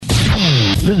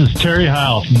This is Terry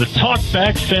House from the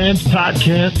Talkback Fans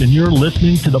Podcast, and you're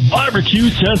listening to the Barbecue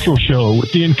Central Show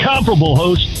with the incomparable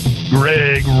host,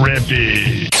 Greg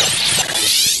Rippey.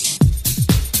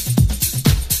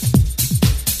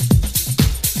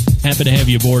 Happy to have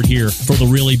you aboard here for the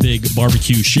really big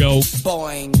barbecue show.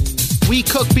 Boing. We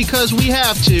cook because we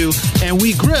have to, and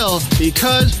we grill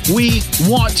because we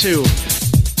want to.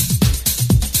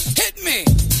 Hit me!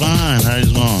 Fine, how's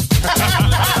it going?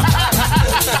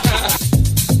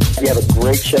 You have a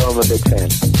great show. I'm a big fan.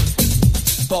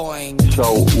 Boing.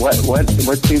 So what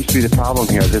seems to be the problem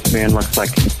here? This man looks like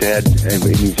he's dead, and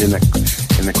he's in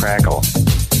the crackle.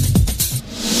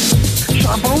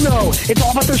 Charbono! It's all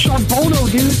about the Charbono,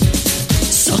 dude!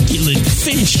 Succulent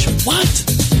fish. What?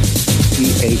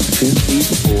 He ate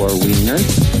 54 wieners.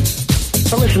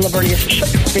 So listen, Lavernius,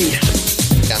 shut your face.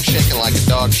 I'm shaking like a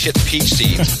dog shit peach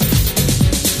seeds.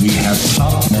 We have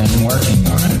top men working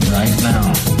on it right now.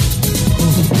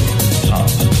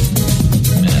 Top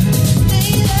men.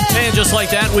 And just like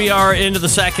that, we are into the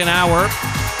second hour.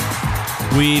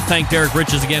 We thank Derek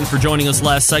Riches again for joining us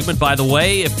last segment. By the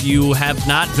way, if you have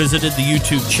not visited the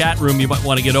YouTube chat room, you might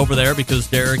want to get over there because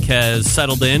Derek has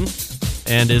settled in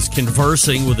and is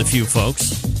conversing with a few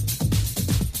folks.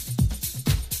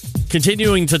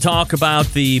 Continuing to talk about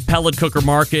the pellet cooker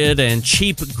market and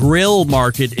cheap grill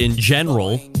market in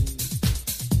general.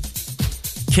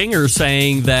 Kinger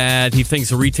saying that he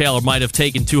thinks a retailer might have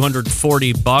taken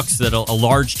 $240, that a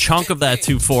large chunk of that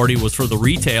 $240 was for the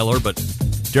retailer, but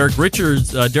Derek Riches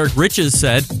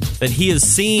said that he has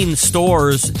seen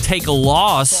stores take a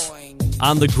loss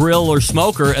on the grill or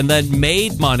smoker and then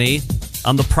made money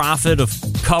on the profit of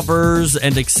covers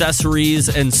and accessories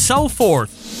and so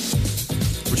forth,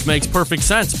 which makes perfect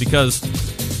sense because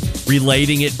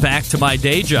relating it back to my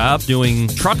day job doing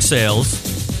truck sales,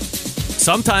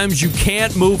 sometimes you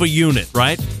can't move a unit,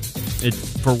 right?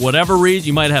 For whatever reason,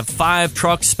 you might have 5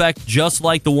 trucks spec'd just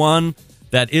like the one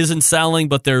that isn't selling,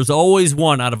 but there's always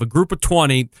one out of a group of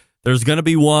 20. There's going to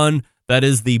be one that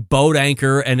is the boat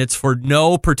anchor, and it's for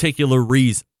no particular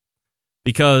reason.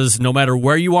 Because no matter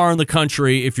where you are in the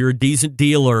country, if you're a decent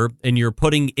dealer and you're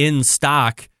putting in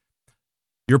stock,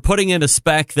 you're putting in a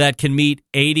spec that can meet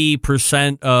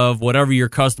 80% of whatever your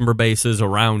customer base is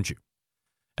around you.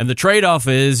 And the trade-off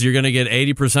is you're going to get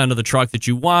 80% of the truck that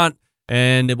you want,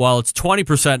 and while it's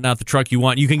 20% not the truck you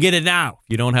want, you can get it now.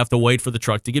 You don't have to wait for the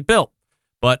truck to get built.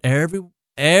 But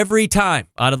every time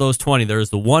out of those 20, there's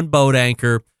the one boat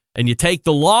anchor, and you take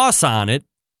the loss on it,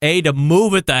 to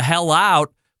move it the hell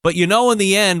out. But you know in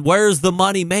the end, where's the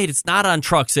money made? It's not on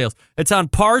truck sales. It's on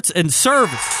parts and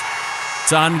service.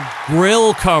 It's on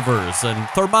grill covers and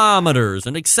thermometers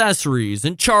and accessories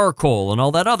and charcoal and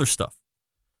all that other stuff.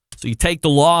 So you take the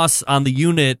loss on the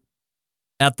unit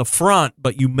at the front,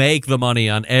 but you make the money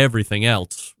on everything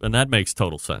else. And that makes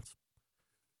total sense.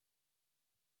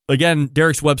 Again,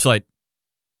 Derek's website,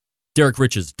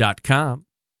 DerekRiches.com.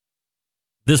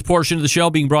 This portion of the show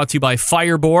being brought to you by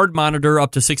Fireboard. Monitor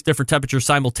up to 6 different temperatures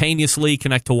simultaneously.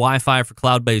 Connect to Wi-Fi for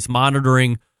cloud-based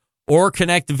monitoring, or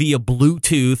connect via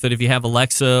Bluetooth. And if you have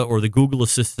Alexa or the Google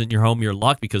Assistant in your home, you're in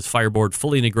luck because Fireboard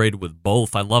fully integrated with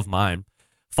both. I love mine.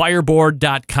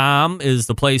 Fireboard.com is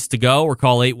the place to go, or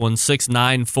call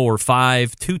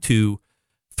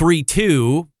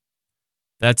 816-945-2232.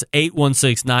 That's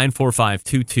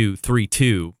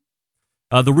 816-945-2232.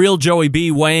 The real Joey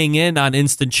B weighing in on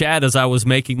Instant Chat as I was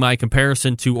making my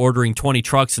comparison to ordering 20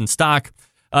 trucks in stock.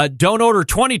 Don't order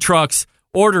 20 trucks,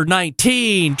 order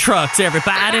 19 trucks,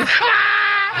 everybody.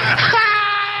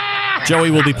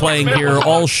 Joey will be playing here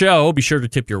all show. Be sure to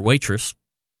tip your waitress.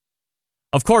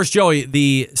 Of course, Joey,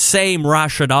 the same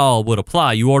rationale would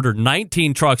apply. You ordered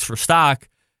 19 trucks for stock,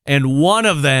 and one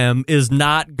of them is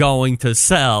not going to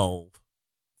sell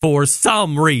for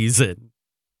some reason.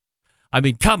 I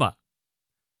mean, come on.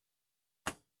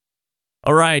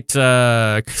 All right,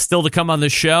 still to come on the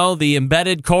show, the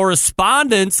embedded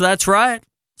correspondents, that's right.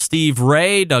 Steve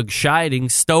Ray, Doug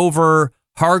Scheiding, Stover,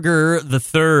 Harger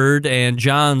III, and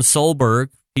John Solberg.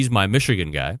 He's my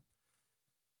Michigan guy.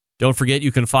 Don't forget,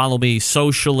 you can follow me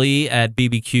socially at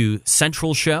BBQ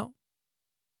Central Show.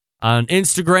 On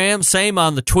Instagram, same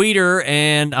on the Twitter,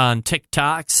 and on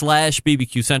TikTok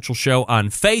 /BBQ Central Show on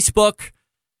Facebook.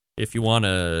 If you want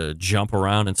to jump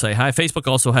around and say hi. Facebook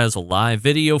also has a live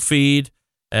video feed,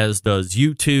 as does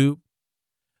YouTube.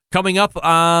 Coming up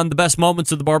on the best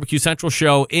moments of the Barbecue Central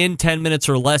Show in 10 minutes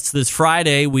or less this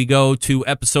Friday, we go to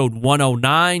episode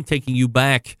 109, taking you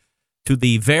back to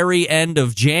the very end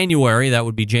of January. That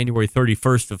would be January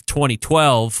 31st of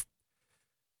 2012.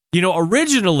 You know,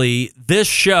 originally, this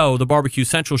show, the Barbecue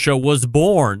Central Show, was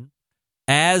born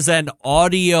as an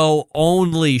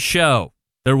audio-only show.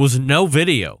 There was no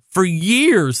video. For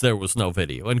years, there was no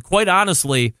video. And quite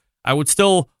honestly, I would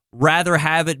still rather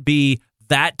have it be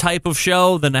that type of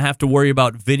show than to have to worry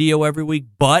about video every week.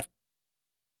 But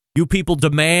you people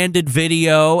demanded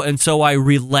video, and so I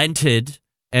relented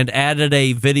and added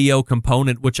a video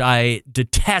component, which I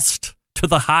detest to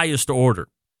the highest order.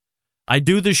 I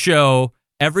do the show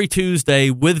every Tuesday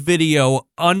with video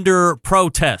under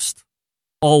protest,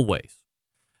 always.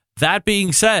 That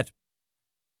being said,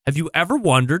 have you ever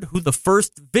wondered who the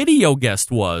first video guest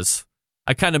was?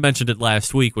 I kind of mentioned it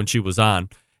last week when she was on.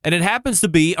 And it happens to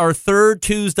be our third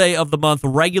Tuesday of the month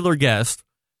regular guest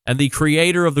and the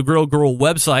creator of the Grill Girl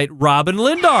website, Robin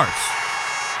Lindars.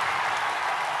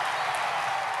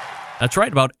 That's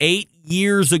right. About 8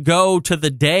 years ago to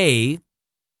the day,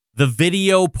 the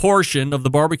video portion of the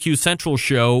Barbecue Central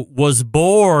show was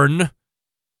born,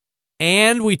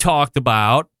 and we talked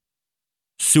about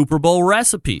Super Bowl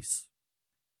recipes.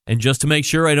 And just to make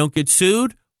sure I don't get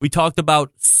sued, we talked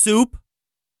about soup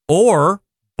or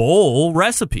bowl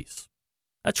recipes.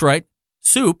 That's right,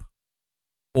 soup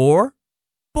or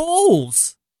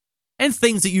bowls and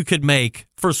things that you could make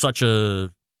for such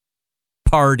a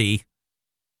party.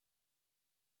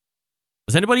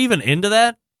 Is anybody even into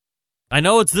that? I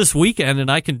know it's this weekend, and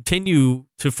I continue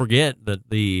to forget that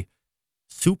the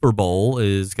Super Bowl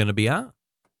is going to be on.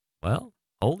 Well,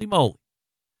 holy moly.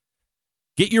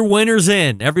 Get your winners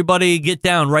in. Everybody get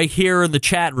down right here in the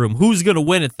chat room. Who's going to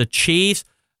win it? The Chiefs?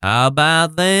 How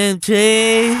about them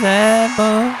Chiefs?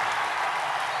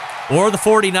 Or the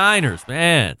 49ers?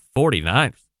 Man,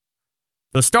 49ers.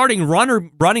 The starting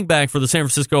running back for the San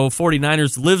Francisco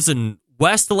 49ers lives in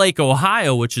Westlake,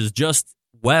 Ohio, which is just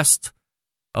west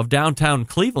of downtown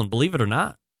Cleveland, believe it or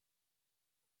not.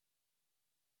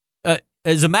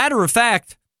 As a matter of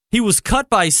fact, he was cut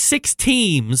by 6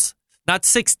 teams, not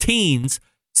 16s,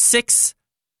 6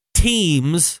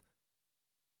 teams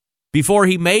before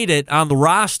he made it on the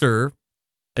roster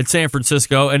at San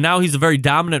Francisco, and now he's a very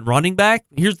dominant running back.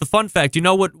 Here's the fun fact. You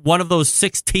know what one of those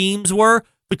 6 teams were?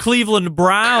 The Cleveland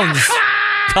Browns.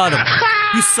 Cut him.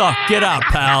 You suck. Get out,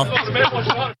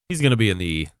 pal. He's going to be in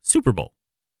the Super Bowl.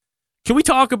 Can we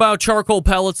talk about charcoal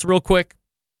pellets real quick?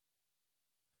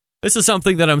 This is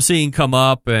something that I'm seeing come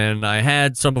up, and I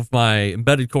had some of my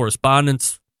embedded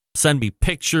correspondents send me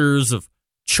pictures of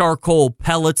charcoal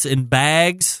pellets in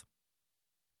bags.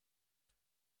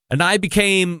 And I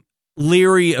became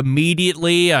leery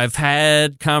immediately. I've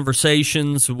had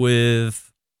conversations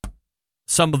with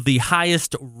some of the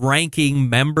highest ranking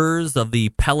members of the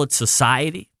Pellet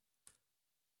Society.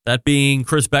 That being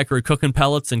Chris Becker at Cookin'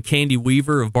 Pellets and Candy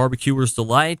Weaver of Barbecuer's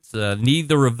Delight.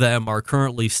 Neither of them are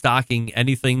currently stocking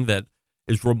anything that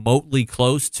is remotely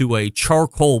close to a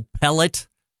charcoal pellet.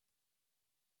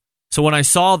 So when I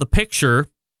saw the picture,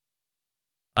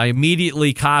 I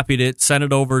immediately copied it, sent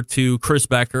it over to Chris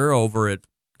Becker over at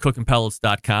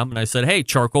cookinpellets.com, and I said, hey,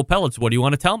 charcoal pellets, what do you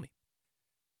want to tell me?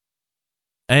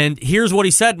 And here's what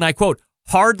he said, and I quote,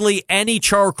 hardly any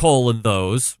charcoal in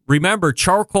those. Remember,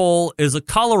 charcoal is a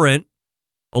colorant.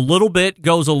 A little bit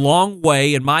goes a long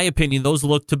way. In my opinion, those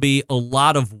look to be a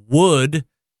lot of wood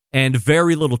and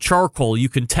very little charcoal. You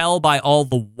can tell by all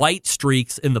the white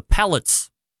streaks in the pellets.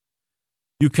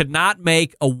 You could not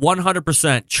make a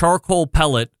 100% charcoal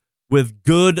pellet with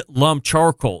good lump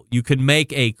charcoal. You can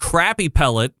make a crappy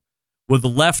pellet with the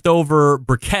leftover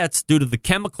briquettes due to the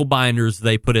chemical binders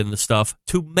they put in the stuff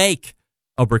to make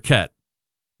a briquette.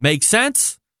 Make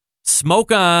sense?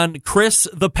 Smoke on, Chris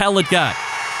the Pellet Guy,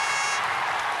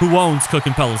 who owns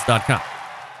cookinpellets.com.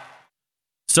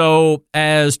 So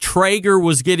as Traeger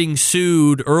was getting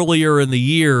sued earlier in the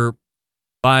year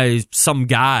by some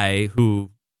guy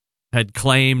who had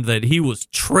claimed that he was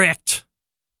tricked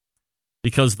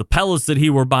because the pellets that he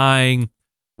were buying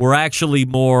were actually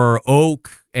more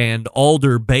oak and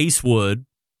alder basswood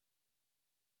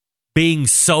being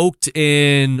soaked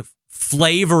in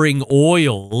flavoring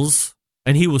oils,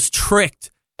 and he was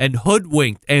tricked and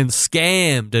hoodwinked and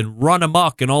scammed and run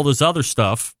amok and all this other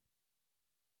stuff.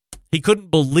 He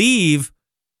couldn't believe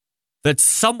that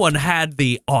someone had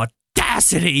the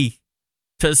audacity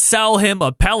to sell him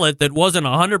a pellet that wasn't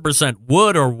 100%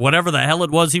 wood or whatever the hell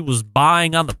it was he was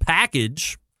buying on the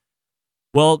package.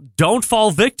 Well, don't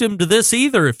fall victim to this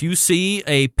either. If you see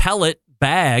a pellet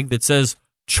bag that says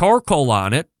charcoal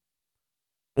on it,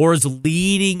 or is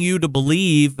leading you to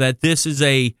believe that this is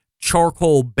a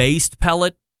charcoal-based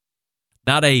pellet,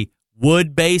 not a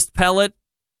wood-based pellet,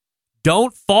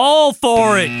 don't fall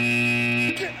for it.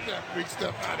 Get that big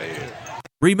stuff out of here.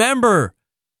 Remember,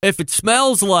 if it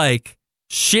smells like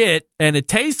shit and it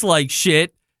tastes like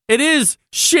shit, It is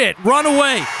shit. Run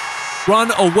away.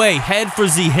 Run away. Head for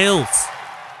the hills.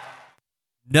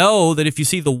 Know that if you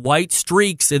see the white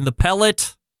streaks in the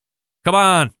pellet, come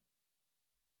on.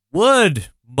 Wood.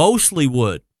 Mostly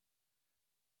wood.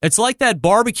 It's like that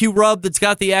barbecue rub that's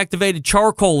got the activated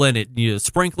charcoal in it, and you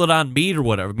sprinkle it on meat or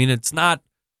whatever. I mean, it's not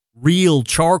real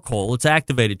charcoal. It's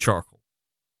activated charcoal.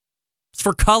 It's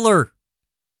for color.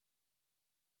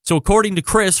 So according to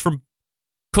Chris from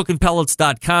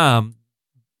cookingpellets.com,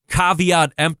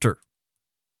 caveat emptor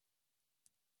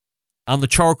on the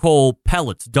charcoal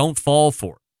pellets. Don't fall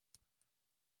for it.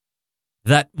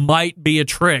 That might be a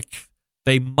trick.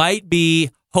 They might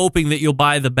be hoping that you'll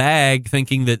buy the bag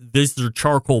thinking that these are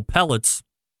charcoal pellets.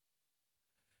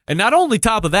 And not only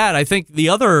top of that, I think the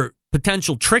other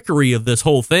potential trickery of this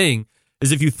whole thing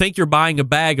is if you think you're buying a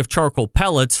bag of charcoal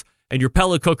pellets and your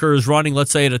pellet cooker is running,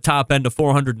 let's say, at a top end of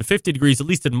 450 degrees, at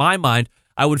least in my mind,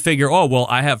 I would figure, oh, well,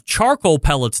 I have charcoal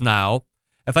pellets now.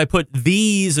 If I put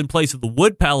these in place of the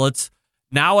wood pellets,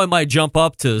 now I might jump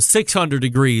up to 600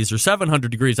 degrees or 700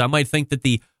 degrees. I might think that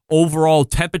the overall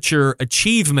temperature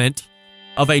achievement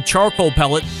of a charcoal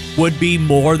pellet would be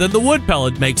more than the wood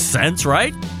pellet. Makes sense,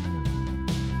 right?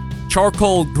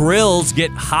 Charcoal grills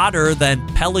get hotter than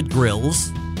pellet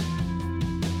grills.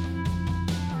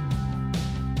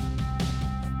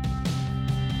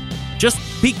 Just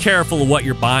be careful of what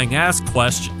you're buying. Ask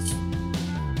questions.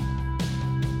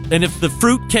 And if the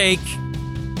fruitcake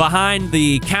behind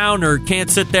the counter can't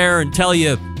sit there and tell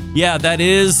you, yeah, that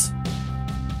is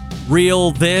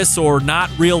real this or not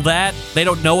real that, they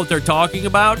don't know what they're talking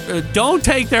about, don't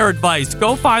take their advice.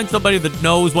 Go find somebody that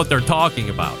knows what they're talking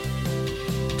about.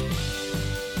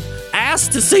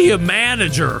 Ask to see a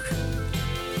manager.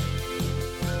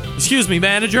 Excuse me,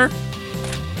 manager?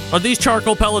 Are these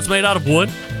charcoal pellets made out of wood?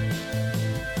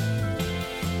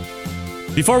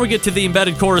 Before we get to the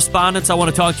embedded correspondence, I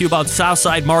want to talk to you about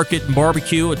Southside Market and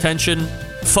Barbecue. Attention,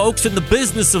 folks in the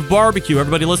business of barbecue.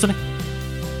 Everybody listening?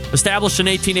 Established in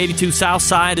 1882,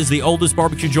 Southside is the oldest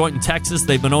barbecue joint in Texas.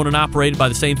 They've been owned and operated by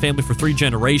the same family for 3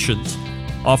 generations,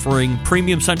 offering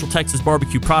premium Central Texas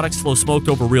barbecue products, slow smoked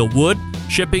over real wood,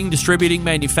 shipping, distributing,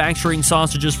 manufacturing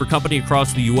sausages for company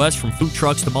across the U.S., from food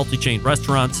trucks to multi-chain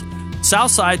restaurants.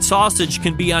 Southside sausage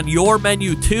can be on your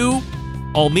menu, too.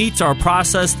 All meats are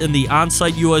processed in the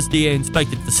on-site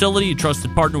USDA-inspected facility, a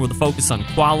trusted partner with a focus on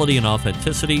quality and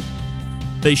authenticity.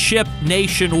 They ship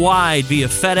nationwide via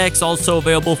FedEx, also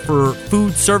available for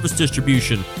food service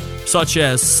distribution, such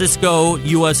as Sysco,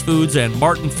 U.S. Foods, and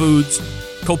Martin Foods.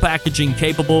 Co-packaging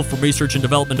capable from research and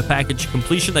development to package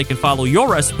completion. They can follow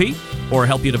your recipe or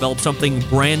help you develop something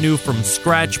brand new from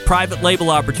scratch. Private label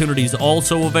opportunities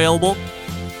also available.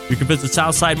 You can visit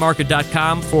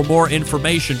SouthsideMarket.com for more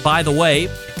information. By the way,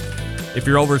 if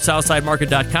you're over at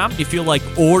SouthsideMarket.com and you feel like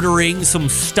ordering some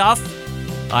stuff,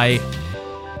 I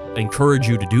encourage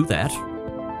you to do that.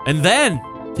 And then,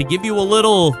 to give you a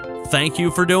little thank you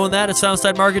for doing that at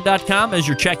SouthsideMarket.com, as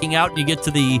you're checking out and you get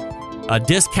to the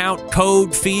discount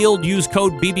code field, use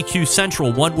code BBQ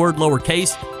Central, one word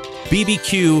lowercase,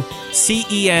 BBQ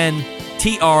CENTRAL,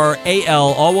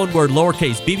 all one word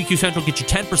lowercase. BBQ Central, get you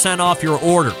 10% off your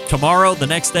order tomorrow, the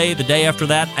next day, the day after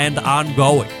that, and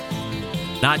ongoing.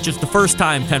 Not just the first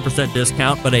time 10%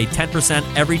 discount, but a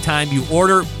 10% every time you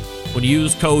order. When you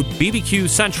use code BBQ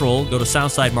Central, go to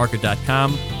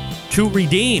SouthsideMarket.com to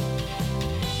redeem.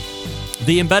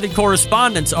 The embedded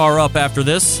correspondents are up after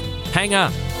this. Hang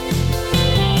on.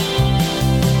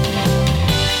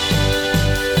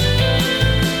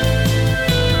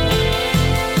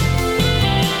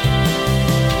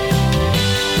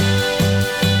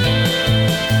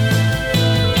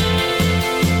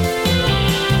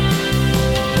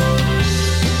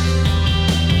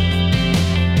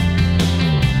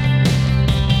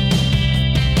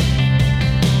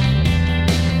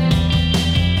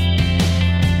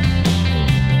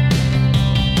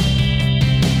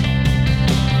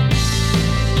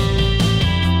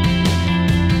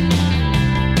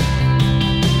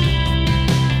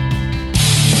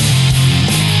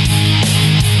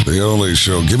 The only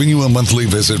show giving you a monthly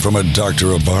visit from a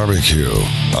doctor of barbecue,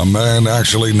 a man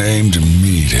actually named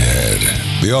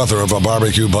Meathead, the author of a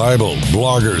barbecue Bible,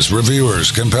 bloggers,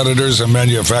 reviewers, competitors, and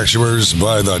manufacturers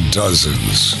by the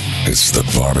dozens. It's the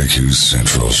Barbecue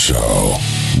Central Show.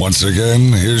 Once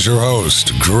again, here's your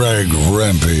host, Greg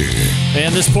Rempe.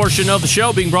 And this portion of the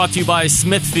show being brought to you by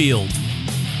Smithfield.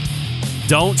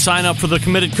 Don't sign up for the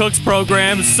Committed Cooks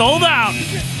program. Sold out.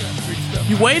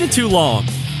 You waited too long.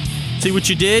 See what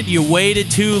you did? You waited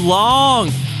too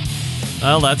long.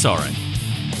 Well, that's all right.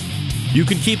 You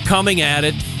can keep coming at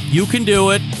it. You can do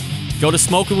it. Go to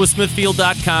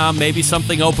smokingwithsmithfield.com. Maybe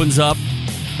something opens up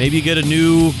Maybe you get a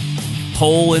new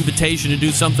poll invitation to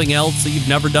do something else that you've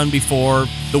never done before.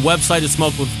 The website is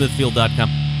smokingwithsmithfield.com.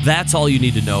 That's all you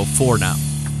need to know for now.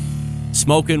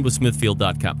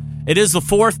 Smokingwithsmithfield.com. It is the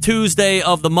 4th Tuesday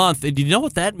of the month. And do you know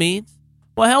what that means?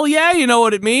 Well, hell yeah, you know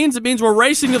what it means. It means we're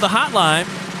racing to the hotline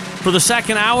for the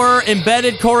second hour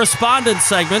embedded correspondence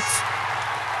segment.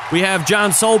 We have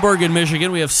John Solberg in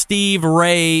Michigan. We have Steve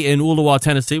Ray in Ooltewah,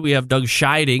 Tennessee. We have Doug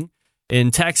Scheiding in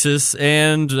Texas.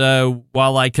 And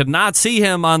while I could not see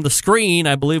him on the screen,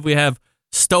 I believe we have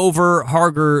Stover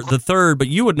Harger III, but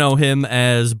you would know him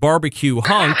as Barbecue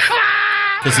Hunk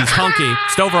because he's hunky.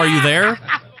 Stover, are you there?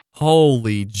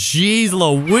 Holy jeez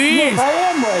Louise. Yes, I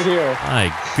am right here.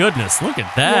 My goodness, look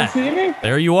at that. You see me?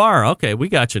 There you are. Okay, we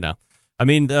got you now. I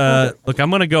mean, look, I'm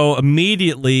going to go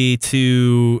immediately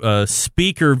to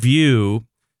speaker view.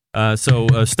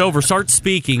 So, Stover, start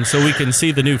speaking so we can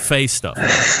see the new face stuff.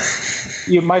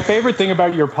 My favorite thing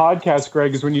about your podcast,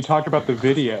 Greg, is when you talk about the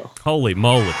video. Holy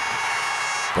moly.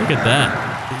 Look at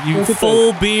that. You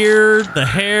full beard, the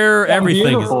hair,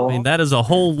 everything. I mean, that is a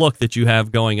whole look that you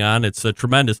have going on. It's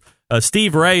tremendous.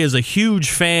 Steve Ray is a huge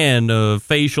fan of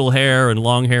facial hair and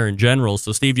long hair in general.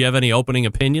 So, Steve, do you have any opening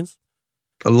opinions?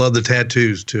 I love the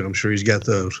tattoos, too. I'm sure he's got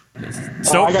those.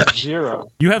 I got 0.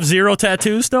 You have 0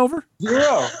 tattoos, Stover?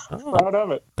 0. Proud of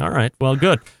it. All right. Well,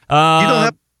 good. You don't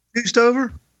have a tattoo,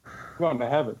 Stover? Going to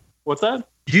heaven. What's that?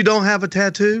 You don't have a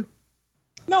tattoo?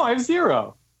 No, I have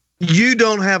 0. You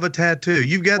don't have a tattoo.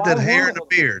 You've got that hair and a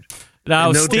beard.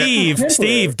 Now, Steve,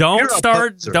 don't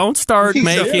start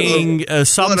making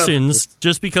assumptions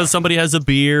just because somebody has a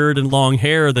beard and long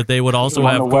hair that they would also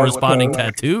have corresponding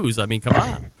tattoos. I mean, come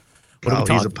on.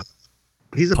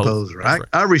 He's a poser.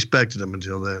 I respected him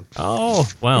until then. Oh,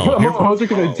 well. I'm a poser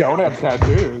because I don't have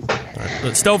tattoos.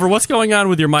 Right. Stover, what's going on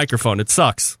with your microphone? It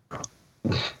sucks.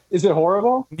 Is it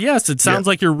horrible? Yes, it sounds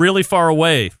like you're really far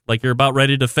away, like you're about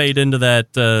ready to fade into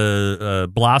that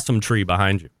blossom tree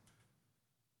behind you.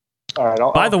 All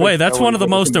right, By the way, that's one of the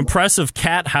most impressive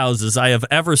cat houses I have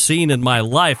ever seen in my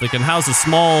life. It can house a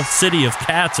small city of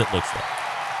cats, it looks like.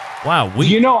 Wow.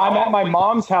 I'm at my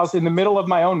mom's house in the middle of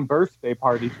my own birthday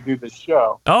party to do this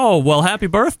show. Oh, well, happy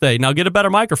birthday. Now get a better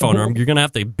microphone or you're going to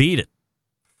have to beat it.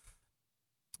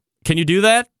 Can you do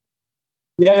that?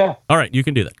 Yeah. All right, you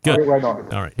can do that. Good. Right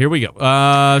on. All right, here we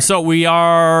go. So we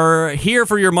are here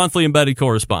for your monthly embedded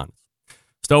correspondence.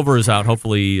 Stover is out,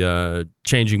 hopefully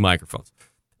changing microphones.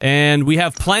 And we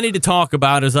have plenty to talk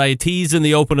about, as I tease in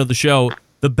the open of the show.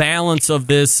 The balance of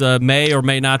this may or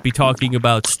may not be talking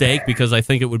about steak, because I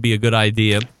think it would be a good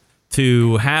idea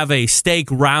to have a steak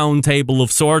round table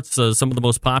of sorts. Some of the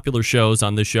most popular shows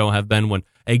on this show have been when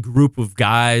a group of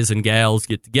guys and gals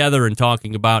get together and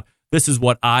talking about, this is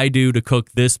what I do to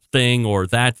cook this thing or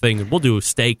that thing, and we'll do a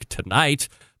steak tonight.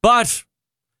 But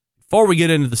before we get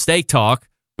into the steak talk,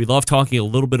 we love talking a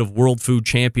little bit of World Food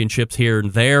Championships here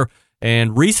and there.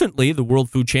 And recently, the World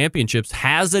Food Championships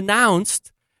has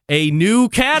announced a new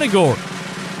category.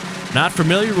 Not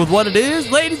familiar with what it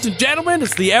is? Ladies and gentlemen,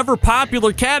 it's the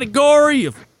ever-popular category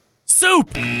of soup.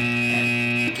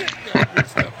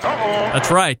 That's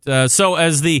right. So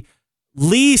as the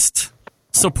least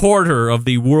supporter of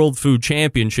the World Food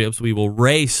Championships, we will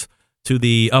race to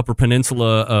the Upper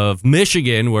Peninsula of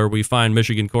Michigan, where we find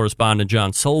Michigan correspondent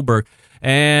John Solberg,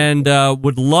 and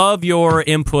would love your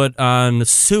input on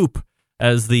soup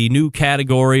as the new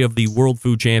category of the World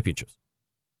Food Championships.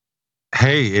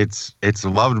 Hey, it's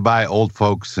loved by old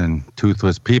folks and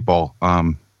toothless people.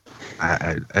 I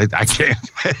can't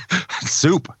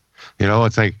soup. You know,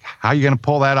 it's like, how are you going to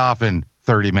pull that off in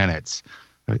 30 minutes?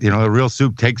 You know, the real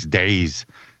soup takes days.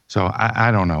 So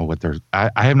I don't know what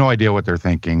I have no idea what they're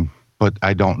thinking, but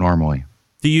I don't normally.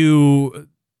 Do you?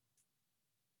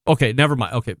 Okay, never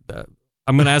mind. Okay,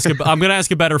 I'm going to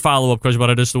ask a better follow-up question, but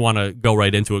I just want to go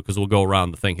right into it because we'll go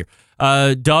around the thing here.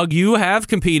 Doug, you have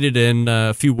competed in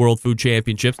a few World Food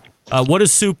Championships. What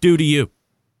does soup do to you?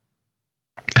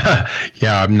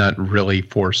 Yeah, I'm not really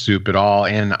for soup at all,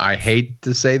 and I hate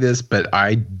to say this, but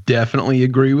I definitely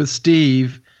agree with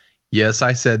Steve. Yes,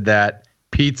 I said that.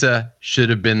 Pizza should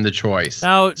have been the choice.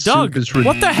 Now, Doug,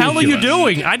 what the hell are you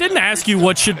doing? I didn't ask you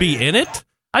what should be in it.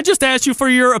 I just asked you for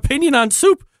your opinion on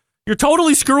soup. You're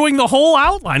totally screwing the whole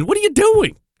outline. What are you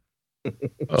doing?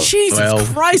 Jesus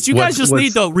Christ, you guys just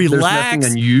need to relax. There's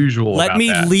nothing unusual Let about me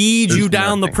that. lead There's you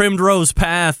down nothing. the primrose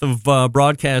path of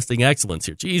broadcasting excellence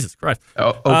here. Jesus Christ.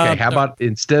 Oh, okay, how about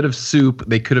instead of soup,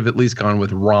 they could have at least gone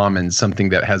with ramen, something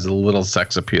that has a little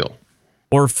sex appeal.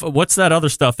 Or what's that other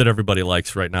stuff that everybody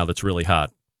likes right now that's really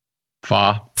hot?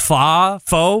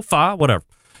 Pho, whatever.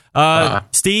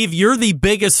 Steve, you're the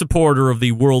biggest supporter of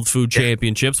the World Food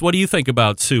Championships. What do you think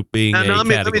about soup being a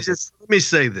category? Let me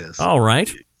say this. All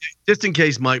right. Just in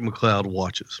case Mike McLeod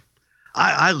watches.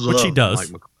 I love Which he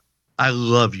does. Mike McLeod. I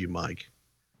love you, Mike.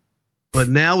 But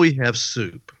now we have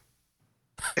soup.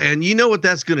 And you know what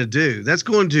that's going to do? That's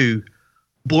going to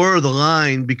blur the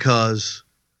line because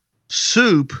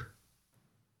soup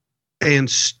and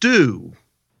stew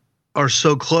are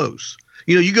so close.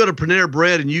 You know, you go to Panera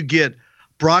Bread and you get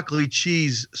broccoli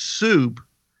cheese soup,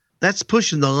 that's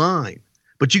pushing the line.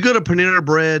 But you go to Panera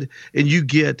Bread and you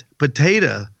get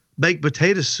baked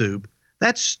potato soup,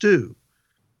 that's stew.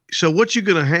 So what you're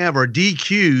going to have are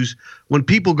DQs when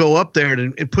people go up there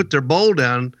and put their bowl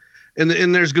down, and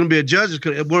there's going to be a judge,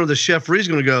 one of the chef is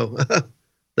going to go,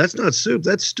 that's not soup,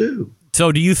 that's stew.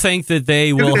 So do you think that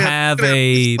they will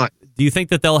do you think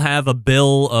that they'll have a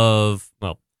bill of,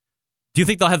 do you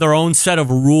think they'll have their own set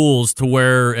of rules to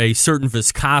where a certain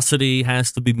viscosity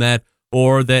has to be met,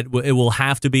 or that it will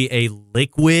have to be a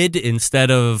liquid instead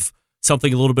of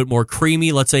something a little bit more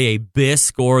creamy, let's say a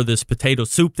bisque or this potato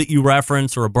soup that you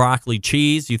reference, or a broccoli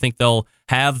cheese? You think they'll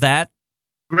have that?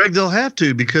 Greg, they'll have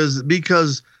to because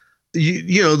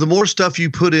you know, the more stuff you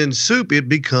put in soup, it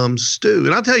becomes stew.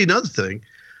 And I'll tell you another thing.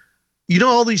 You know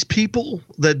all these people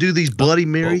that do these Bloody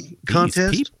Mary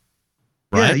contests?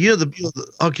 Right. Yeah,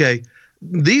 okay.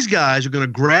 These guys are going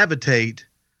to gravitate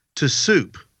to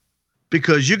soup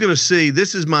because you're going to see,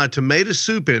 this is my tomato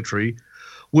soup entry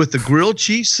with the grilled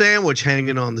cheese sandwich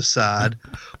hanging on the side,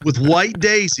 with white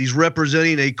daisies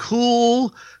representing a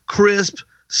cool, crisp,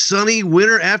 sunny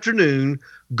winter afternoon,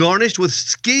 garnished with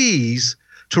skis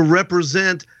to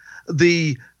represent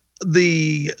the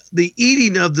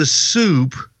eating of the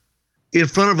soup in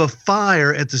front of a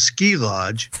fire at the ski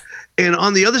lodge. And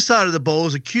on the other side of the bowl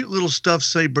is a cute little stuffed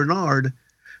St. Bernard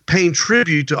paying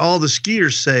tribute to all the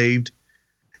skiers saved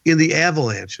in the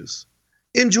avalanches.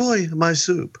 Enjoy my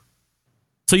soup.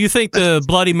 So you think the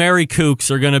Bloody Mary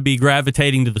kooks are going to be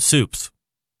gravitating to the soups?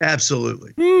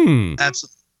 Absolutely.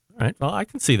 Absolutely. All right. Well, I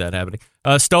can see that happening.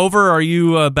 Stover, are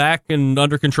you back and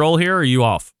under control here, or are you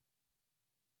off?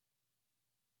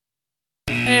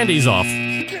 And he's off.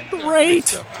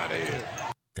 Great.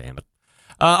 Damn it.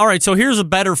 All right, so here's a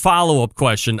better follow-up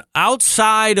question.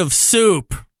 Outside of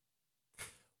soup,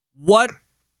 what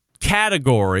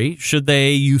category should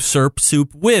they usurp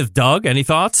soup with? Doug, any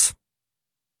thoughts?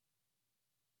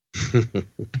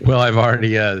 Well, I've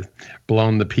already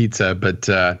blown the pizza, but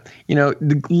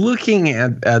looking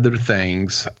at other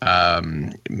things,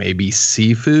 maybe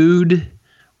seafood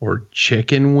or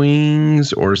chicken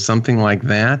wings or something like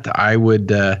that, I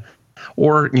would,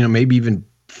 or maybe even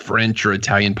French or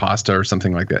Italian pasta or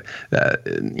something like that.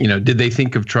 Did they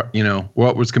think of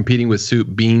what was competing with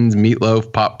soup? Beans,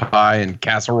 meatloaf, pot pie, and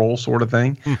casserole sort of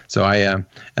thing. So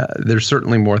there's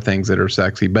certainly more things that are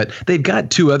sexy, but they've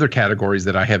got two other categories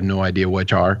that I have no idea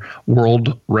which are: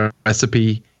 world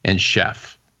recipe and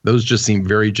chef. Those just seem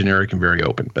very generic and very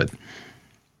open. But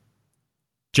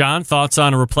John, thoughts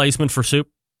on a replacement for soup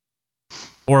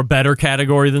or a better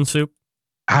category than soup?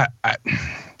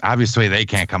 Obviously, they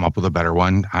can't come up with a better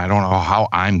one. I don't know how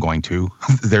I'm going to.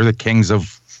 They're the kings of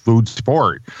food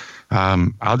sport.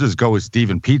 I'll just go with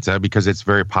Steven Pizza because it's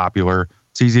very popular.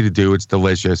 It's easy to do. It's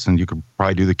delicious, and you could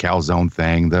probably do the calzone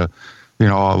thing. A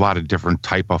lot of different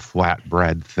type of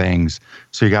flatbread things.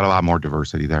 So you got a lot more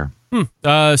diversity there.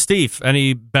 Steve,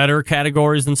 any better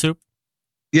categories than soup?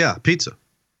 Yeah, pizza.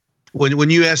 When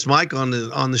you asked Mike on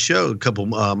the show a couple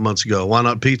months ago, why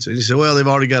not pizza? And he said, well, they've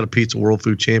already got a Pizza World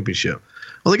Food Championship.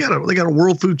 Well, they got a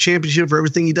World Food Championship for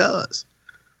everything he does.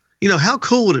 How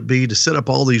cool would it be to set up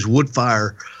all these wood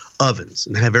fire ovens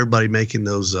and have everybody making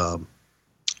those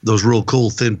real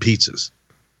cool thin pizzas?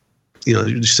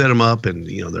 You set them up, and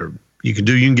you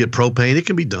can get propane. It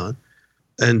can be done,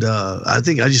 and I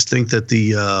just think that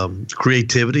the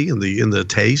creativity and the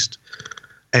taste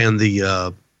and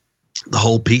the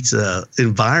whole pizza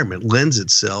environment lends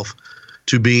itself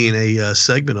to being a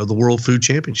segment of the World Food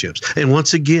Championships. And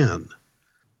once again,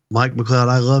 Mike McLeod,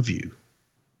 I love you.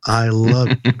 I love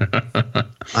you.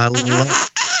 I love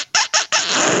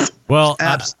you. Well,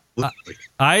 absolutely.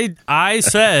 I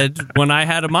said when I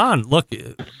had him on, look,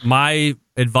 my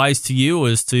advice to you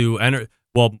is to enter.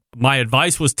 Well, my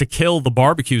advice was to kill the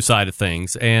barbecue side of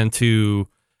things and to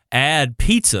add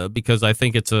pizza because I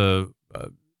think it's a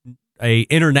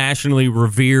internationally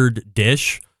revered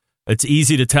dish. It's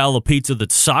easy to tell a pizza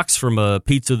that sucks from a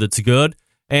pizza that's good.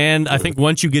 And I think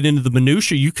once you get into the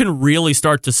minutia, you can really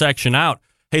start to section out,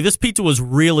 hey, this pizza was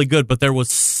really good, but there was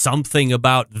something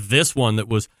about this one that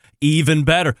was even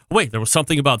better. Wait, there was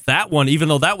something about that one, even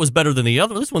though that was better than the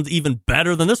other. This one's even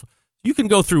better than this one. you can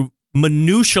go through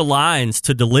minutia lines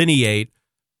to delineate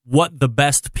what the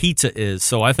best pizza is.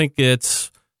 So I think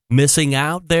it's missing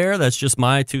out there. That's just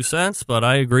my 2 cents, but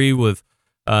I agree with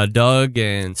Doug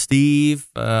and Steve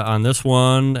on this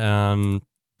one.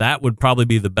 That would probably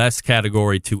be the best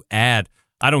category to add.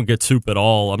 I don't get soup at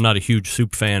all. I'm not a huge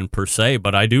soup fan per se,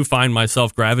 but I do find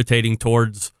myself gravitating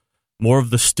towards more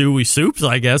of the stewy soups,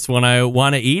 I guess, when I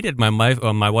want to eat it.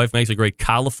 My wife makes a great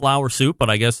cauliflower soup, but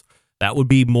I guess that would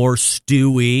be more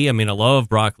stewy. I mean, I love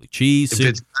broccoli cheese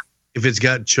soup. If it's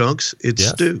got chunks, it's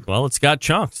stew. Well, it's got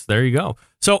chunks. There you go.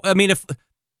 So, I mean,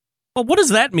 what does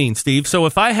that mean, Steve? So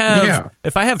if I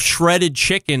have shredded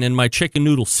chicken in my chicken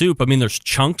noodle soup, I mean, there's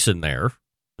chunks in there.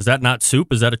 Is that not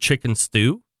soup? Is that a chicken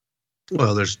stew?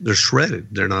 Well, they're shredded.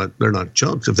 They're not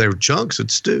chunks. If they were chunks,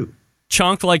 it's stew.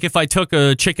 Chunk, like if I took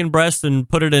a chicken breast and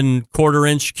put it in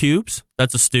 1/4-inch cubes,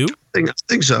 that's a stew? I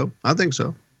think so.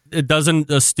 It doesn't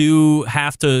a stew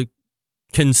have to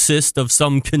consist of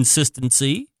some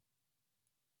consistency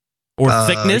or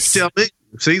thickness? Tell me.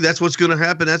 See, that's what's going to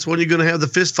happen. That's when you're going to have the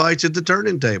fist fights at the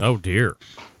turning table. Oh, dear.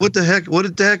 What the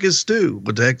heck is stew?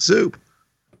 What the heck soup?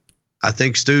 I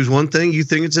think stew's one thing. You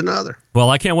think it's another. Well,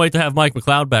 I can't wait to have Mike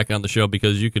McLeod back on the show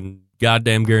because you can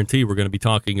goddamn guarantee we're going to be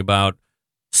talking about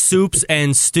soups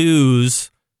and stews.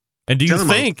 And do you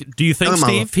think,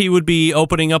 Steve, he would be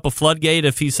opening up a floodgate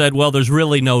if he said, well, there's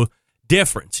really no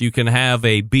difference. You can have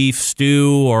a beef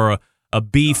stew or a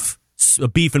beef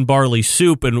and barley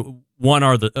soup, and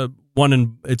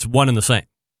it's one and the same.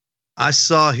 I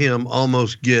saw him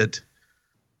almost get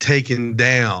taken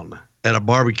down at a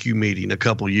barbecue meeting a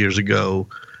couple of years ago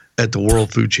at the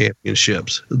World Food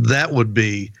Championships. That would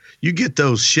be, you get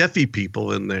those chefy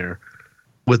people in there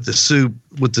with the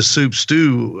soup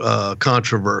stew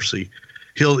controversy.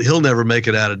 He'll never make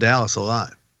it out of Dallas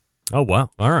alive. Oh wow!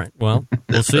 All right, well,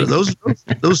 we'll see. Those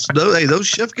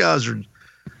chef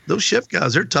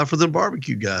guys they're tougher than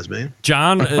barbecue guys, man.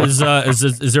 John, is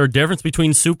there a difference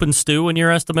between soup and stew in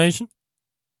your estimation?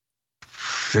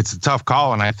 It's a tough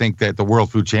call, and I think that the World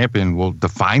Food Champion will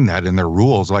define that in their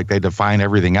rules like they define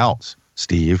everything else,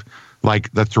 Steve.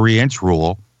 Like the 3-inch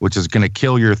rule, which is going to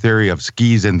kill your theory of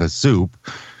skis in the soup.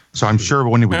 So I'm sure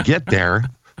when we get there,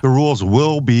 the rules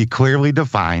will be clearly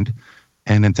defined.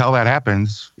 And until that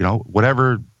happens,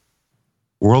 whatever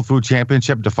World Food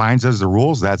Championship defines as the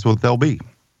rules, that's what they'll be.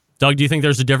 Doug, do you think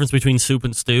there's a difference between soup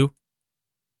and stew?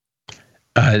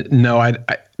 No,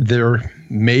 there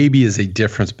maybe is a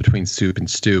difference between soup and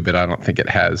stew, but I don't think it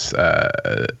has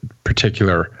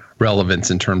particular relevance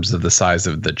in terms of the size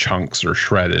of the chunks or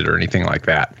shredded or anything like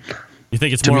that. You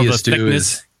think it's more of a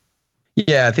thickness?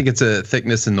 Yeah, I think it's a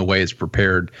thickness in the way it's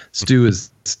prepared. Stew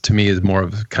to me is more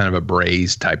of kind of a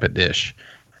braised type of dish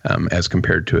as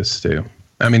compared to a stew.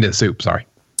 I mean, a soup, sorry.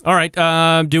 All right.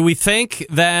 Do we think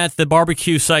that the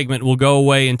barbecue segment will go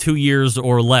away in 2 years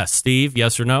or less? Steve,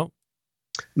 yes or no?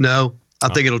 No. I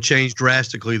think it'll change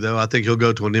drastically, though. I think he'll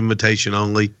go to an invitation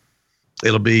only.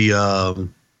 It'll be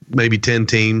maybe 10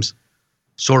 teams,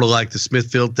 sort of like the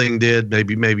Smithfield thing did,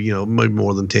 maybe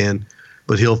more than 10.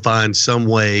 But he'll find some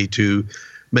way to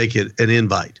make it an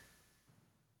invite.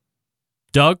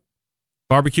 Doug,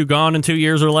 barbecue gone in 2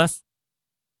 years or less?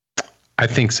 I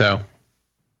think so.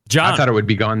 John, I thought it would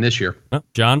be gone this year.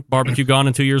 John, barbecue gone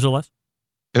in 2 years or less?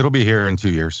 It'll be here in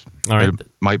 2 years. All right. It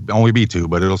might only be 2,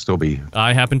 but it'll still be.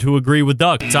 I happen to agree with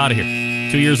Doug. It's out of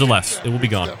here. 2 years or less. It will be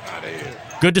gone.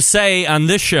 Good to say on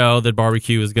this show that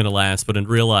barbecue is going to last, but in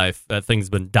real life, that thing's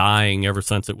been dying ever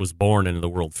since it was born into the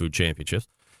World Food Championships.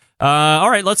 All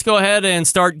right, let's go ahead and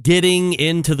start getting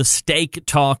into the steak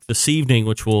talk this evening,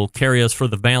 which will carry us for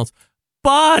the balance.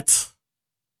 But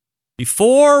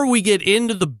before we get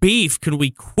into the beef, can we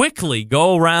quickly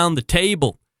go around the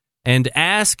table and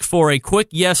ask for a quick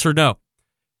yes or no?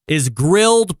 Is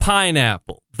grilled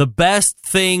pineapple the best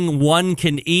thing one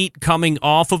can eat coming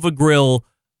off of a grill,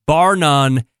 bar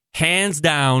none, hands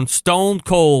down, stone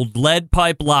cold, lead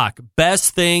pipe lock,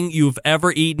 best thing you've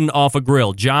ever eaten off a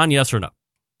grill? John, yes or no?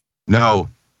 No.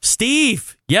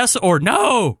 Steve, yes or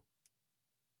no?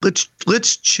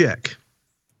 Let's check.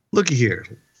 Looky here.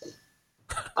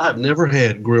 I've never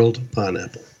had grilled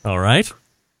pineapple. All right.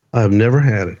 I've never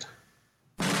had it.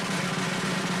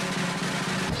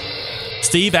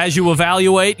 Steve, as you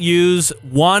evaluate, use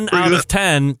 1 out of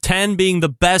 10, 10 being the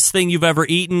best thing you've ever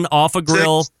eaten off a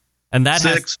grill. 6. And that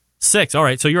 6. has 6. All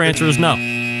right, so your answer is no.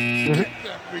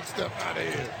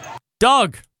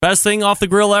 Doug, best thing off the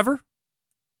grill ever?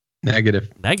 Negative,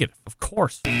 of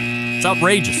course. It's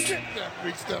outrageous.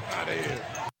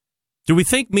 Do we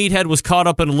think Meathead was caught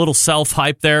up in a little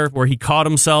self-hype there where he caught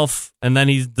himself and then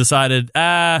he decided,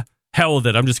 hell with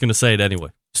it, I'm just going to say it anyway?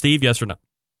 Steve, yes or no?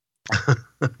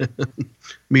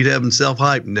 Meathead himself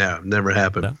hype? No, never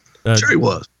happened. Sure he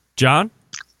was. John?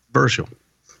 Virtual.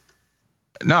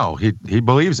 No, he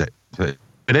believes it. It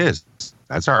is.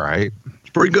 That's all right. It's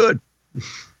pretty good.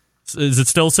 Is it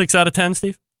still 6 out of 10,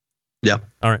 Steve? Yeah.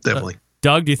 All right. Definitely.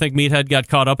 Doug, do you think Meathead got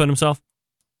caught up in himself?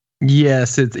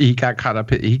 Yes, he got caught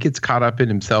up. He gets caught up in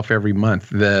himself every month.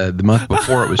 The month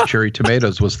before it was cherry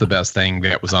tomatoes was the best thing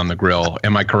that was on the grill.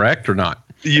 Am I correct or not?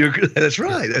 That's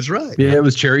right. That's right. Yeah, it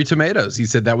was cherry tomatoes. He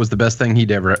said that was the best thing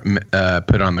he'd ever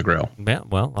put on the grill. Yeah,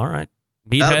 well, all right.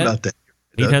 How about that?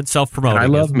 Meathead self-promoting. I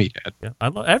love Meathead. Yeah,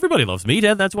 everybody loves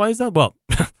Meathead. That's why he's done well.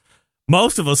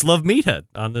 Most of us love Meathead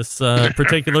on this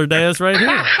particular dais right here.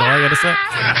 That's all I got to say.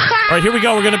 All right, here we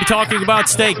go. We're going to be talking about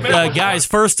steak. Guys,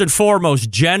 first and foremost,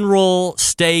 general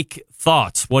steak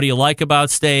thoughts. What do you like about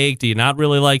steak? Do you not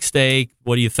really like steak?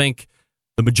 What do you think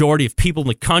the majority of people in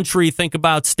the country think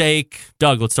about steak?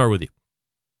 Doug, let's start with you.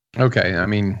 Okay, I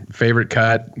mean, favorite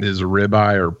cut is a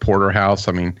ribeye or porterhouse.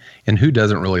 I mean, and who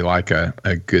doesn't really like a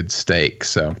good steak?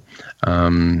 So,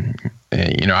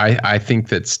 I think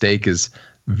that steak is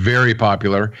very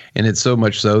popular, and it's so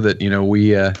much so that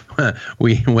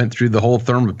we went through the whole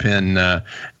Thermopin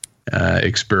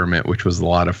experiment, which was a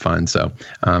lot of fun. So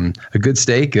a good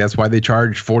steak, that's why they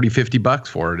charge $40-$50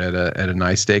 for it at a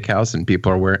nice steakhouse, and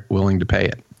people are willing to pay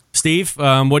it. Steve,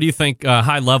 what do you think,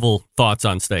 high level thoughts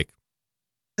on steak?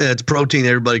 Yeah, it's protein.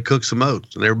 Everybody cooks the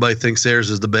most, and everybody thinks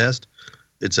theirs is the best.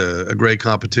 It's a great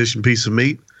competition piece of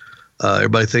meat.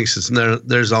 Everybody thinks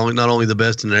there's not only the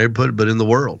best in the neighborhood, but in the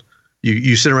world.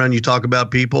 You sit around, you talk about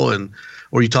people,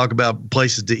 or you talk about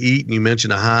places to eat, and you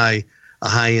mention a high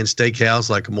end steakhouse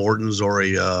like a Morton's or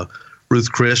a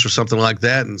Ruth Chris or something like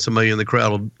that, and somebody in the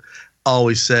crowd will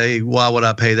always say, "Why would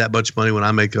I pay that much money when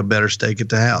I make a better steak at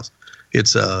the house?"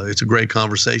 It's a great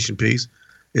conversation piece.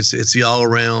 It's the all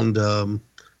around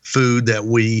food that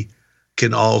we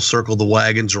can all circle the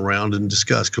wagons around and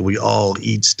discuss because we all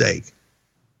eat steak.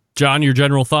 John, your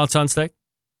general thoughts on steak?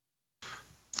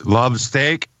 Love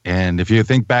steak, and if you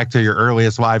think back to your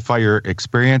earliest live fire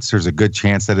experience, there's a good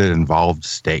chance that it involved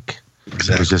steak.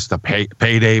 Exactly. It was just a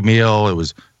payday meal. It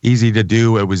was easy to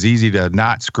do. It was easy to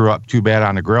not screw up too bad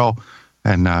on the grill.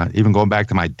 And even going back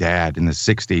to my dad in the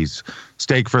 60s,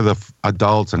 steak for the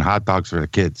adults and hot dogs for the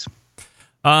kids.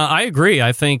 I agree.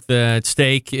 I think that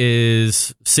steak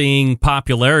is seeing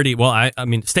popularity. Well, I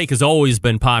mean, steak has always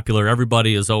been popular.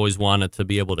 Everybody has always wanted to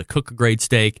be able to cook a great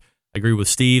steak. I agree with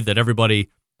Steve that everybody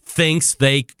thinks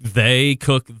they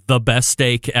cook the best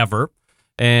steak ever.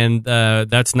 And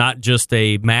that's not just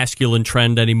a masculine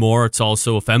trend anymore. It's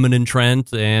also a feminine trend.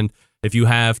 And if you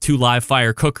have two live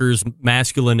fire cookers,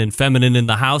 masculine and feminine, in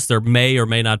the house, there may or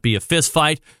may not be a fist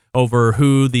fight over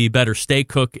who the better steak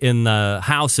cook in the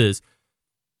house is.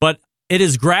 But it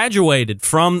has graduated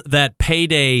from that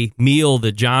payday meal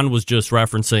that John was just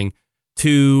referencing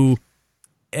to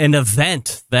an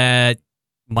event that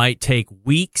might take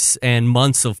weeks and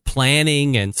months of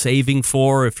planning and saving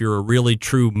for. If you're a really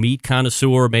true meat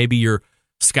connoisseur, maybe you're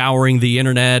scouring the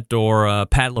internet or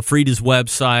Pat LaFrieda's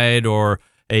website or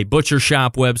a butcher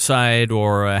shop website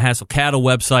or a Hassel Cattle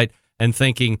website and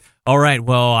thinking, all right,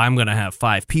 well, I'm going to have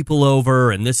 5 people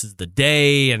over and this is the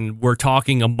day, and we're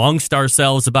talking amongst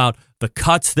ourselves about the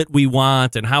cuts that we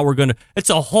want and how we're going to. It's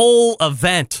a whole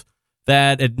event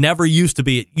that it never used to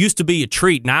be. It used to be a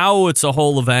treat. Now it's a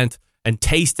whole event, and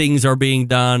tastings are being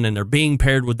done, and they're being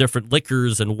paired with different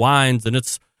liquors and wines, and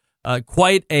it's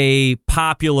quite a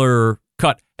popular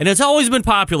cut. And it's always been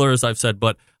popular, as I've said,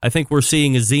 but I think we're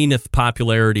seeing a zenith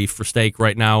popularity for steak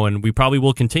right now, and we probably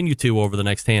will continue to over the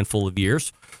next handful of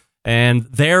years. And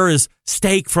there is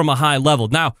steak from a high level.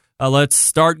 Now, let's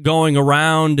start going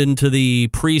around into the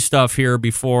pre-stuff here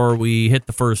before we hit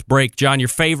the first break. John, your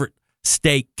favorite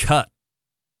steak cut?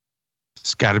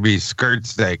 It's got to be skirt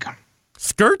steak.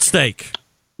 Skirt steak?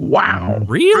 Wow.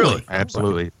 Really?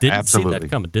 Absolutely. Didn't see that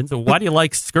coming. Why do you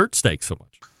like skirt steak so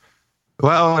much?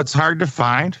 Well, it's hard to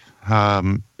find.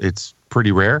 It's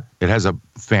pretty rare. It has a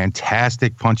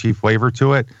fantastic punchy flavor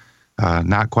to it.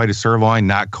 Not quite a sirloin,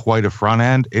 not quite a front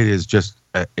end. It is just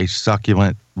a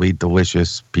succulently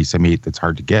delicious piece of meat that's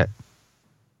hard to get.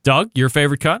 Doug, your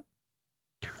favorite cut?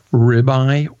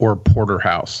 Ribeye or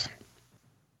porterhouse.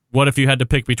 What if you had to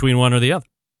pick between one or the other?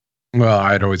 Well,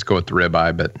 I'd always go with the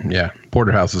ribeye, but yeah,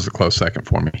 porterhouse is a close second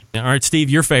for me. All right, Steve,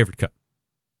 your favorite cut?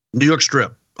 New York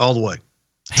strip, all the way.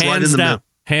 It's hands right in the down. middle.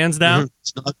 Hands down.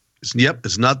 Mm-hmm.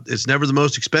 It's never the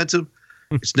most expensive.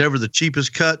 It's never the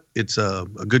cheapest cut. It's a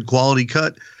good quality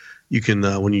cut. You can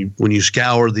when you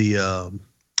scour the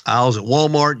aisles at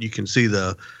Walmart, you can see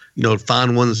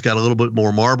find one that's got a little bit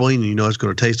more marbling, and it's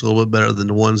going to taste a little bit better than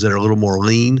the ones that are a little more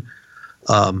lean.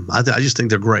 I just think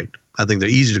they're great. I think they're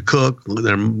easy to cook.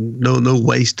 They're no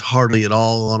waste hardly at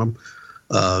all on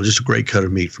them. Just a great cut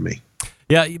of meat for me.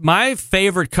 Yeah, my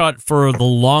favorite cut for the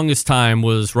longest time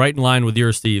was right in line with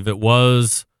yours, Steve. It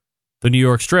was the New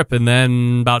York strip. And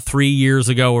then about 3 years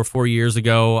ago or 4 years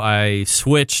ago, I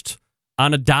switched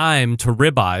on a dime to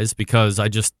ribeyes because I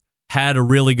just had a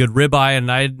really good ribeye, and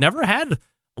I had never had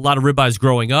a lot of ribeyes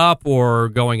growing up or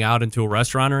going out into a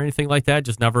restaurant or anything like that.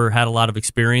 Just never had a lot of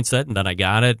experience at it, and then I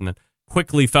got it and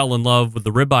quickly fell in love with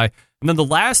the ribeye. And then the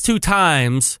last 2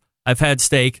 times I've had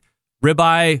steak,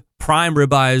 ribeye, prime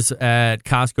ribeyes at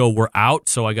Costco were out,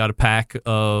 so I got a pack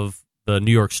of the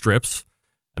New York strips,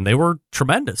 and they were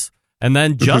tremendous. And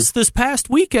then just this past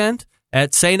weekend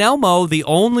at St. Elmo, the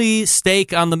only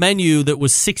steak on the menu that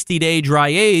was 60-day dry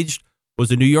aged was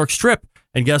a New York strip.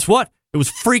 And guess what? It was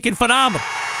freaking phenomenal.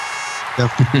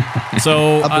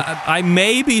 So I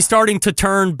may be starting to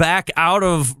turn back out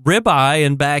of ribeye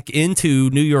and back into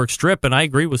New York strip. And I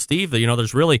agree with Steve that,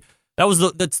 there's really,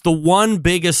 that's the one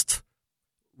biggest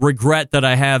regret that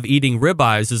I have eating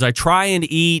ribeyes is I try and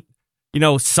eat,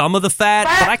 some of the fat,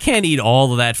 but I can't eat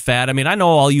all of that fat. I mean, I know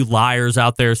all you liars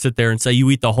out there sit there and say you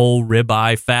eat the whole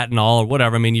ribeye, fat and all, or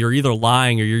whatever. I mean, you're either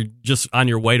lying or you're just on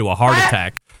your way to a heart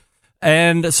attack.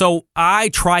 And so I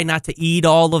try not to eat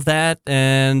all of that,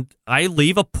 and I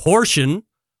leave a portion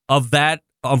of that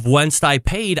of whence I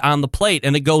paid on the plate,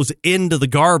 and it goes into the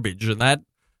garbage, and that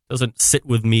doesn't sit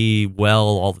with me well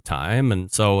all the time. And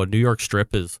so a New York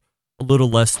strip is a little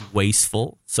less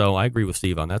wasteful. So I agree with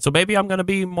Steve on that. So maybe I'm going to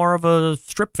be more of a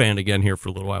strip fan again here for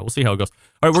a little while. We'll see how it goes.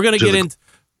 All right, we're going to get into...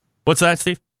 What's that,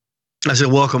 Steve? I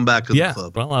said, welcome back to the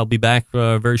club. Well, I'll be back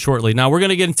very shortly. Now, we're going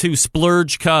to get into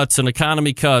splurge cuts and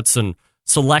economy cuts and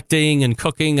selecting and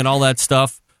cooking and all that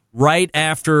stuff right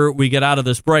after we get out of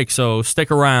this break. So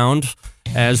stick around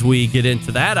as we get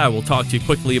into that. I will talk to you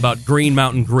quickly about Green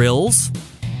Mountain Grills.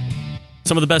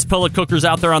 Some of the best pellet cookers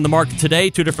out there on the market today.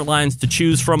 2 different lines to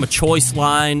choose from, a Choice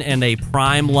line and a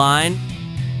Prime line.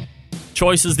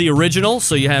 Choice is the original,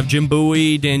 so you have Jim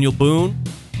Bowie, Daniel Boone.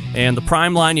 And the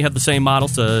Prime line, you have the same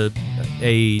models, a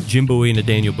Jim Bowie and a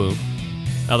Daniel Boone.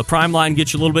 Now, the Prime line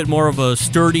gets you a little bit more of a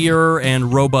sturdier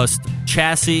and robust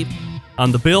chassis.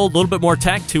 On the build, a little bit more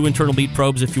tech, 2 internal meat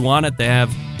probes if you want it. They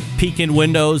have peek-in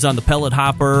windows on the pellet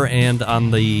hopper and on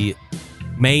the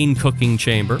main cooking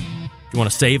chamber. If you want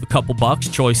to save a couple bucks,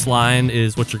 Choice line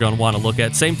is what you're going to want to look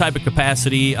at. Same type of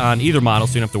capacity on either model,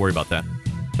 so you don't have to worry about that.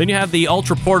 Then you have the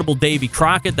ultra-portable Davy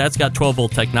Crockett. That's got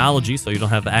 12-volt technology, so you don't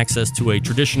have access to a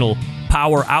traditional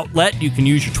power outlet. You can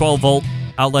use your 12-volt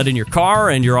outlet in your car,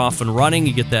 and you're off and running.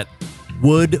 You get that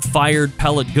wood-fired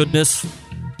pellet goodness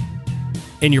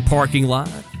in your parking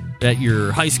lot, at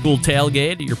your high school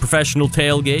tailgate, at your professional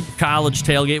tailgate, your college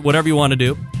tailgate, whatever you want to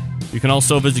do. You can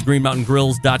also visit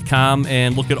greenmountaingrills.com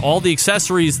and look at all the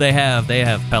accessories they have. They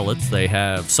have pellets, they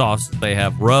have sauce, they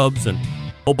have rubs, and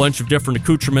a whole bunch of different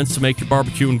accoutrements to make your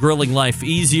barbecue and grilling life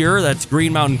easier. That's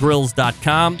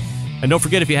greenmountaingrills.com. And don't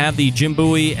forget, if you have the Jim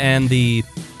Bowie and the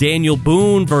Daniel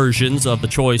Boone versions of the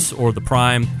Choice or the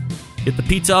Prime, get the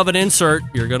pizza oven insert.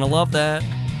 You're going to love that.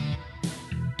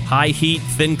 High heat,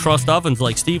 thin crust ovens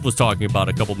like Steve was talking about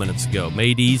a couple minutes ago.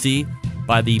 Made easy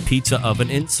by the pizza oven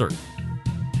insert.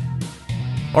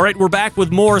 All right, we're back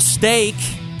with more steak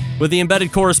with the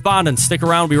Embedded Correspondents. Stick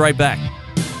around. We'll be right back.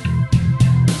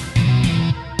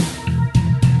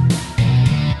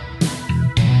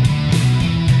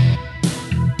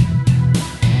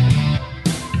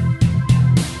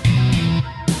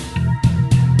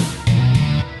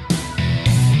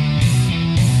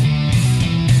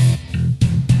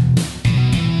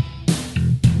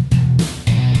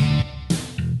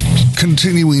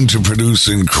 Continuing to produce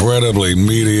incredibly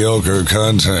mediocre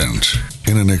content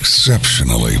in an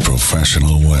exceptionally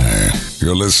professional way.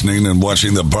 You're listening and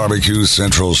watching the Barbecue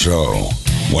Central Show.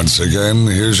 Once again,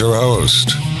 here's your host,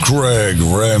 Greg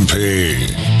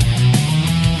Rempe.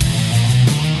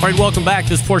 All right, welcome back.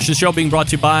 This portion of the show being brought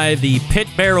to you by the Pit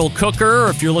Barrel Cooker.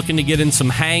 If you're looking to get in some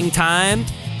hang time,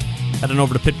 head on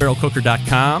over to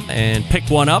pitbarrelcooker.com and pick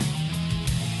one up.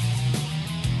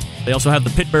 They also have the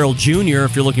Pit Barrel Junior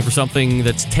if you're looking for something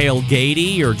that's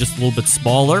tailgatey or just a little bit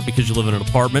smaller because you live in an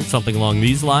apartment, something along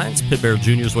these lines. Pit Barrel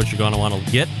Junior is what you're going to want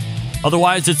to get.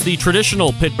 Otherwise, it's the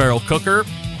traditional Pit Barrel Cooker,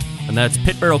 and that's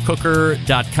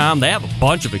pitbarrelcooker.com. They have a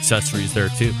bunch of accessories there,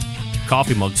 too.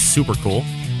 Coffee mug's super cool.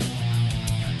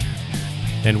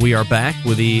 And we are back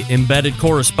with the Embedded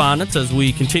Correspondents as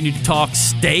we continue to talk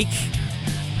steak.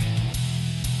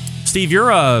 Steve, you're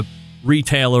a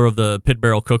retailer of the Pit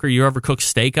Barrel Cooker. You ever cook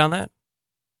steak on that?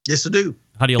 Yes, I do.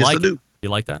 How do you like it? Do you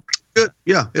like that? Good.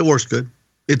 Yeah, it works good.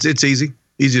 It's easy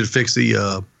to fix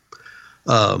the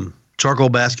charcoal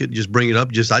basket, just bring it up.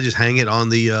 I just hang it on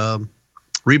the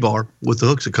rebar with the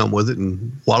hooks that come with it,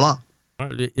 and voila.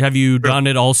 Have you done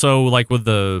it also like with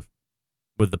the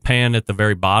pan at the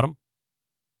very bottom?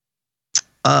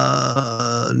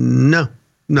 No,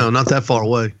 not that far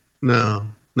away. No,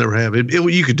 never have.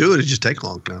 You could do it. It just takes a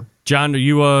long time. John, are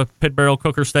you a pit barrel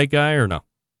cooker steak guy or no?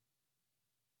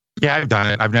 Yeah, I've done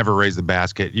it. I've never raised the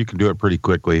basket. You can do it pretty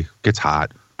quickly. It gets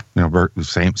hot.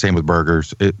 Same with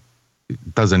burgers. It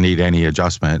doesn't need any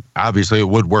adjustment. Obviously, it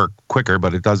would work quicker,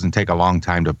 but it doesn't take a long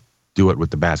time to do it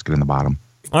with the basket in the bottom.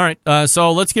 All right,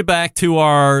 so let's get back to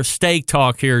our steak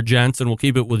talk here, gents, and we'll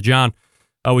keep it with John.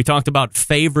 We talked about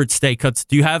favorite steak cuts.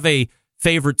 Do you have a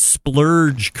favorite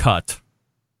splurge cut?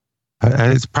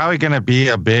 It's probably going to be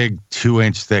a big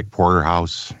 2-inch thick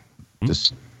porterhouse.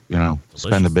 Just,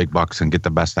 spend the big bucks and get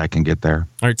the best I can get there.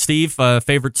 All right, Steve,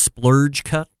 favorite splurge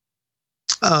cut?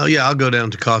 Yeah, I'll go down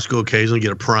to Costco occasionally,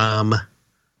 get a prime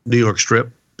New York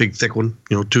strip, big thick one,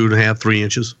 2.5, 3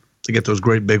 inches to get those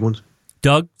great big ones.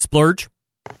 Doug, splurge?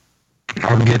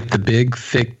 I'll get the big,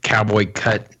 thick cowboy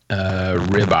cut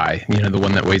ribeye, the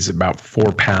one that weighs about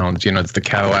 4 pounds. It's the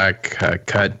Cadillac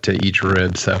cut to each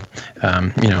rib. So,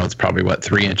 it's probably,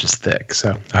 3 inches thick.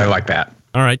 So I like that.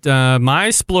 All right. My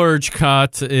splurge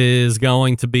cut is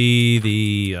going to be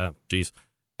the,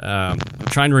 I'm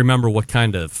trying to remember what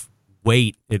kind of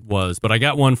weight it was, but I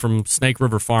got one from Snake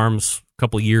River Farms a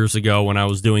couple years ago when I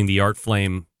was doing the Art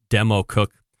Flame demo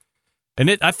cook. And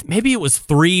maybe it was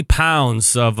 3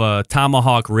 pounds of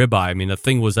tomahawk ribeye. I mean, the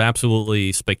thing was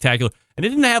absolutely spectacular. And it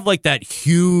didn't have like that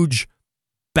huge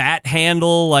bat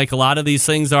handle like a lot of these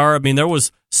things are. I mean, there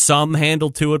was some handle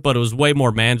to it, but it was way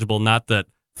more manageable, not that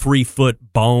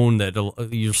 3-foot bone that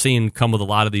you're seeing come with a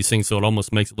lot of these things, so it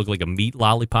almost makes it look like a meat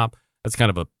lollipop. That's kind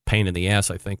of a pain in the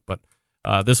ass, I think. But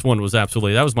this one was that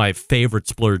was my favorite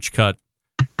splurge cut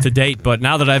to date. But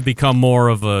now that I've become more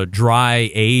of a dry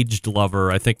aged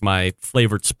lover, I think my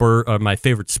favorite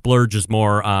splurge is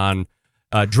more on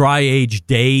dry aged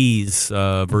days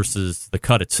versus the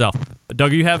cut itself.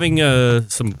 Doug, are you having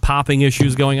some popping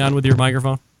issues going on with your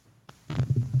microphone?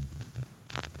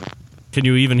 Can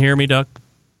you even hear me, Doug?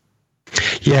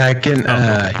 Yeah, I can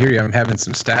hear you. I'm having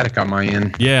some static on my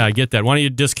end. Yeah, I get that. Why don't you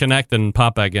disconnect and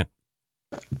pop back in?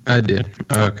 I did.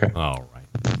 Okay. All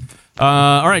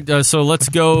right. So let's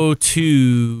go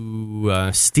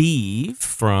to Steve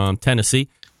from Tennessee.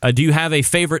 Do you have a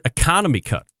favorite economy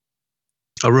cut?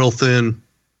 A real thin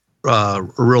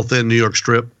New York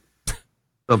strip.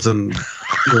 Something.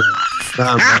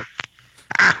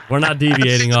 We're not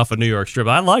deviating off a New York strip.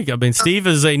 I mean, Steve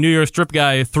is a New York strip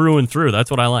guy through and through.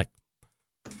 That's what I like.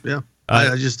 Yeah.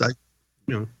 I usually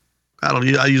don't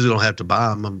have to buy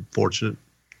them. I'm fortunate.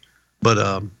 But,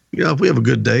 if we have a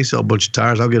good day, sell a bunch of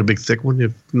tires, I'll get a big thick one.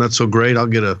 If not so great, I'll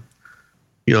get a,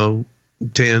 $10,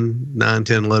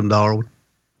 $11 one.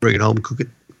 Bring it home, cook it.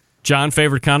 John,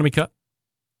 favorite economy cut?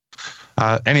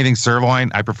 Anything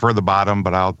sirloin. I prefer the bottom,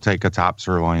 but I'll take a top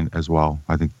sirloin as well.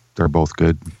 I think they're both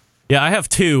good. Yeah, I have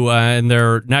two, and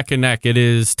they're neck and neck. It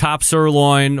is top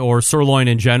sirloin or sirloin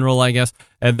in general, I guess.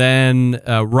 And then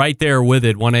right there with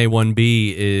it, 1A,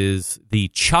 1B, is the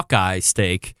chuck eye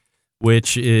steak,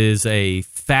 which is a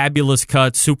fabulous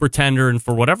cut, super tender, and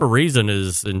for whatever reason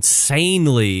is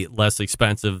insanely less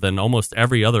expensive than almost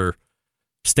every other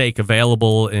steak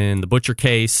available in the butcher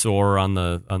case or on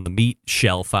the meat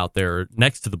shelf out there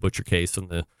next to the butcher case in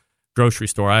the grocery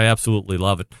store. I absolutely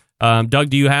love it. Doug,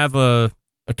 do you have a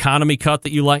economy cut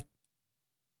that you like?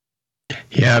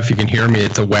 Yeah, if you can hear me,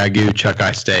 it's a Wagyu chuck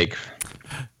eye steak.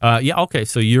 Yeah, okay,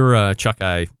 so you're a chuck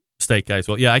eye steak guy as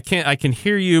well. Yeah, I can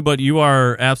hear you, but you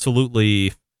are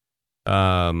absolutely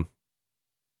staticky.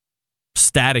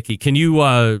 Can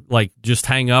you just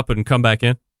hang up and come back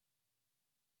in?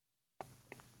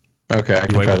 Okay, I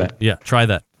can try that. Yeah, try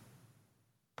that.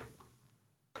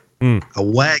 A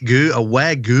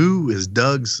Wagyu is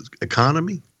Doug's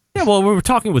economy? Yeah, well, we were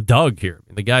talking with Doug here.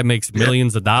 The guy makes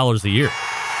millions of dollars a year.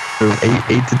 8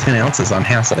 to 10 ounces on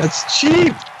half. That's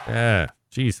cheap. Yeah,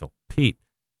 jeez, oh, Pete.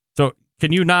 So,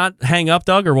 can you not hang up,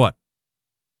 Doug, or what?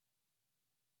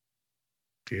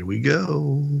 Here we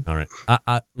go. All right.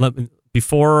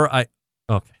 Before I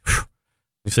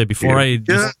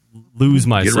just lose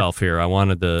myself here, I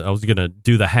was going to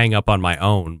do the hang up on my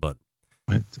own, but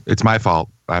it's my fault.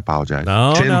 I apologize.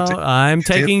 No, I'm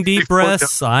taking deep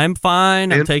breaths. I'm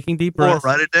fine. I'm taking deep breaths.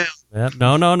 Write it down. Yeah,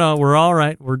 no. We're all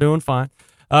right. We're doing fine.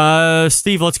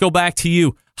 Steve, let's go back to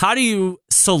you. How do you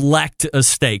select a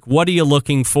steak? What are you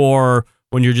looking for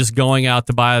when you're just going out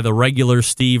to buy the regular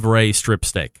Steve Ray strip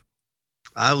steak?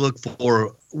 I look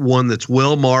for one that's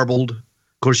well marbled.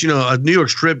 Of course, a New York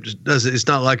strip it's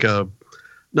not like a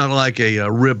a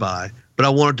ribeye, but I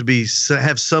want it to be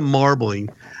have some marbling,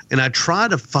 and I try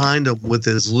to find them with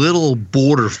as little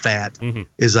border fat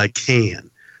as I can,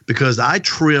 because I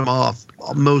trim off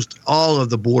almost all of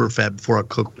the border fat before I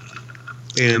cook them.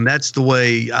 And that's the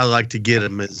way I like to get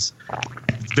them, is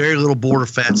very little border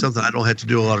fat, something I don't have to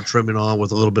do a lot of trimming on,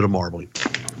 with a little bit of marbling.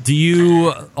 Do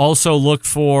you also look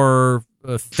for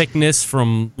thickness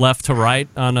from left to right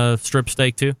on a strip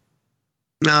steak too?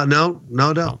 No.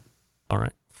 Oh, all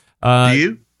right. Do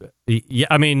you? Yeah,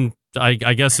 I mean, I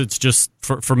guess it's just,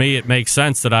 for me, it makes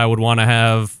sense that I would want to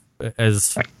have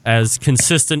as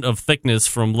consistent of thickness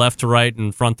from left to right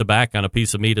and front to back on a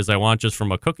piece of meat as I want, just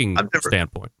from a cooking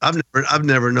standpoint. I've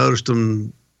never noticed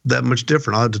them that much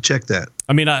different. I'll have to check that.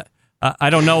 I mean, I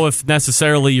don't know if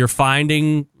necessarily you're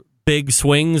finding big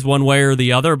swings one way or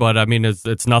the other, but I mean,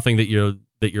 it's nothing that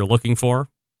you're looking for.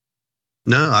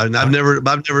 No, I've never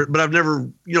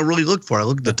really looked for it. I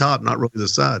look at the top, not really the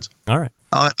sides. All right.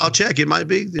 I'll check. It might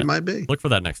be. It might be. Look for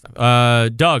that next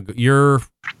time. Doug, your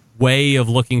way of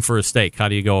looking for a steak, how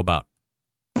do you go about?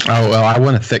 Oh, well, I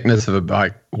want a thickness of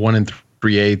about 1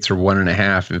 3/8 or 1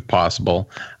 1/2 if possible.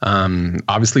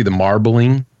 Obviously, the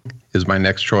marbling is my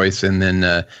next choice, and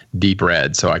then deep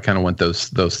red. So I kind of want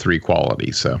those three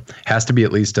qualities. So has to be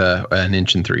at least 1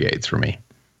 3/8 for me.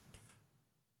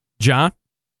 John?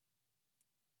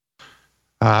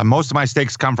 Most of my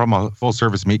steaks come from a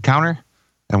full-service meat counter,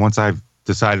 and once I've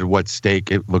decided what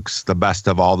steak it looks the best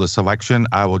of all the selection,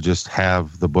 I will just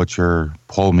have the butcher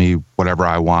pull me whatever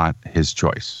I want, his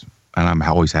choice, and I'm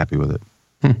always happy with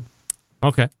it.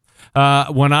 Okay.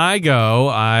 When I go,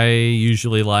 I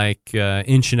usually like 1.5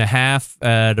 inches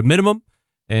at a minimum,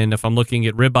 and if I'm looking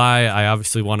at ribeye, I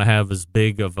obviously want to have as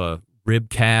big of a rib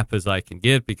cap as I can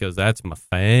get, because that's my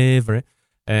favorite.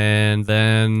 And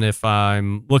then if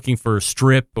I'm looking for a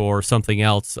strip or something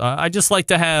else, I just like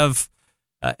to have,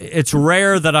 it's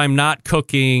rare that I'm not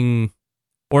cooking,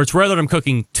 or it's rare that I'm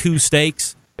cooking 2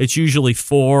 steaks. It's usually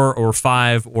 4 or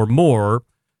 5 or more.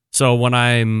 So when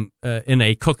I'm in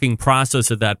a cooking process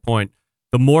at that point,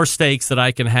 the more steaks that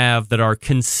I can have that are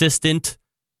consistent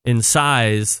in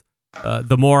size,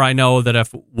 the more I know that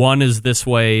if one is this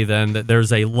way, then that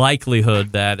there's a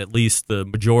likelihood that at least the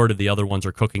majority of the other ones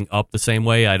are cooking up the same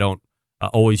way. I don't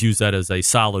always use that as a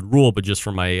solid rule, but just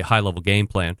from a high-level game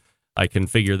plan, I can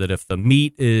figure that if the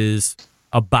meat is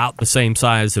about the same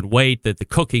size and weight, that the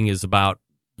cooking is about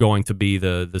going to be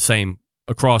the same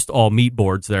across all meat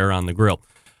boards there on the grill.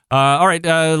 All right,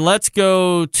 let's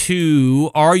go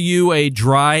to, are you a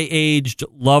dry-aged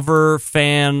lover,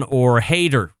 fan, or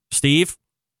hater? Steve?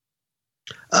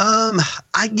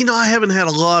 I haven't had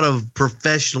a lot of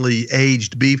professionally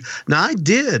aged beef. Now, I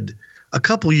did a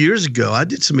couple years ago. I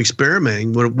did some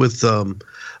experimenting with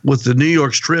the New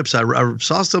York strips. I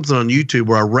saw something on YouTube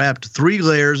where I wrapped 3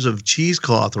 layers of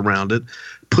cheesecloth around it,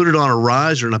 put it on a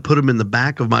riser, and I put them in the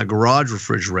back of my garage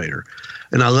refrigerator,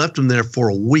 and I left them there for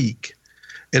a week,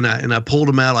 and I pulled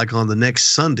them out like on the next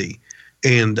Sunday,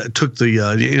 and took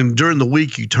and during the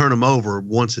week you turn them over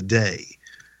once a day.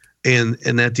 And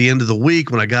at the end of the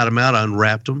week, when I got them out, I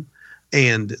unwrapped them,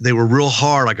 and they were real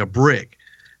hard, like a brick.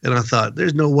 And I thought,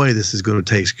 there's no way this is going to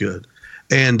taste good.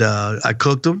 And I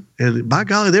cooked them, and by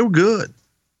golly, they were good.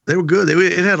 They were good.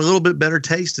 It had a little bit better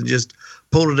taste than just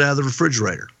pulling it out of the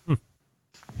refrigerator.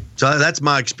 So that's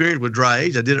my experience with dry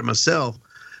age. I did it myself.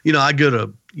 I go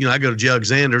to Jug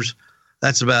Xander's.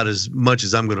 That's about as much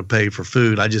as I'm going to pay for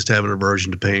food. I just have an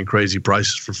aversion to paying crazy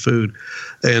prices for food.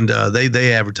 And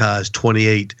they advertise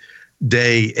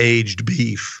 28-day aged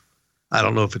beef. I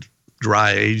don't know if it's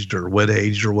dry aged or wet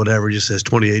aged or whatever. It just says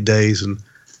 28 days, and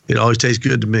it always tastes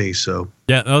good to me. So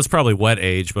yeah, that was probably wet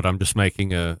aged, but I'm just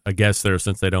making a guess there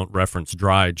since they don't reference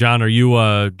dry. John, are you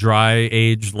a dry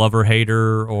aged lover,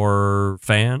 hater, or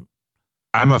fan?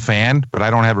 I'm a fan, but I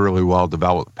don't have a really well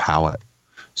developed palate.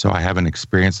 So I haven't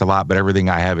experienced a lot, but everything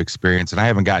I have experienced, and I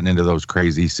haven't gotten into those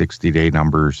crazy 60-day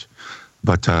numbers,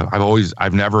 but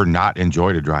I've never not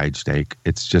enjoyed a dry aged steak.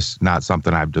 It's just not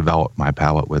something I've developed my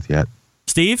palate with yet.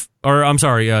 Steve, or I'm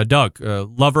sorry, Doug,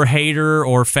 lover, hater,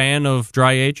 or fan of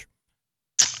dry age?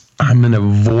 I'm an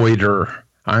avoider.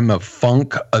 I'm a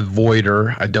funk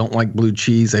avoider. I don't like blue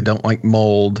cheese. I don't like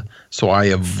mold, so I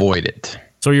avoid it.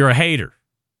 So you're a hater?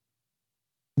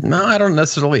 No, I don't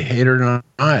necessarily hate it or not.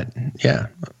 Yeah,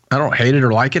 I don't hate it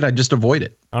or like it. I just avoid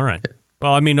it. All right.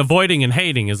 Well, I mean, avoiding and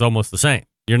hating is almost the same.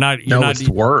 It's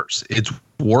worse. It's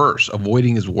worse.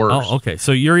 Avoiding is worse. Oh, okay.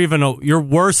 So you're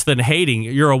worse than hating.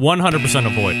 You're a 100%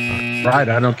 avoid. Right.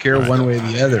 I don't care one way or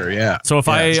the other. Yeah. So if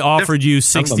I offered you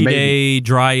 60-day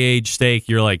dry age steak,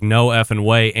 you're like, no effing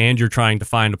way, and you're trying to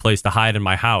find a place to hide in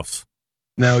my house.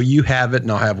 No, you have it,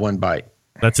 and I'll have one bite.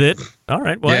 That's it? All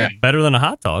right. Well, better than a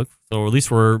hot dog. So at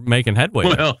least we're making headway.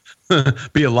 Well,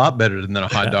 be a lot better than a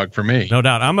hot dog for me. No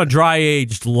doubt. I'm a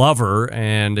dry-aged lover,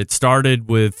 and it started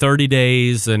with 30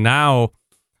 days, and now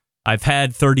I've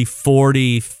had 30,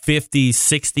 40, 50,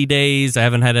 60 days. I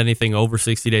haven't had anything over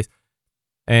 60 days.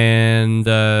 And,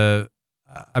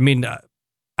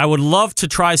 I would love to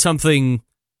try something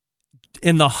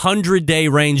in the 100-day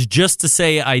range just to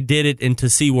say I did it and to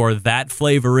see where that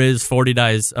flavor is 40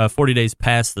 days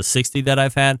past the 60 that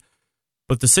I've had.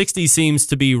 But the 60 seems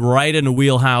to be right in the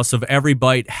wheelhouse of every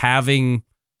bite having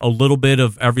a little bit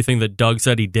of everything that Doug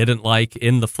said he didn't like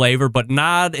in the flavor, but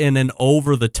not in an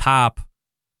over-the-top,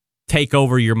 take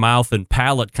over your mouth and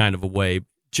palate kind of a way.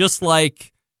 Just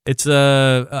like it's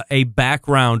a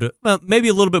background, well, maybe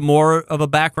a little bit more of a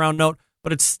background note,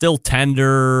 but it's still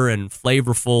tender and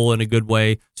flavorful in a good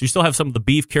way. So you still have some of the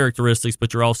beef characteristics,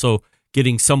 but you're also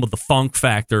getting some of the funk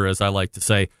factor, as I like to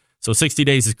say. So 60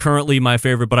 days is currently my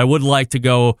favorite, but I would like to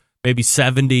go maybe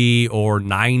 70 or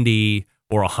 90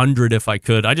 or 100 if I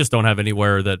could. I just don't have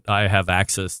anywhere that I have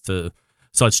access to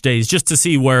such days, just to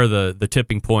see where the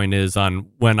tipping point is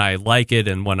on when I like it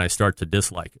and when I start to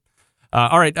dislike it.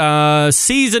 All right,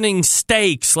 seasoning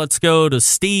steaks. Let's go to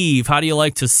Steve. How do you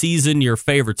like to season your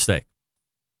favorite steak?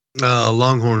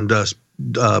 Longhorn Dust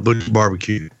Butcher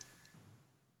Barbecue.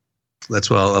 That's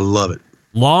why I love it.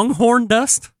 Longhorn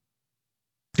Dust?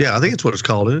 Yeah, I think it's what it's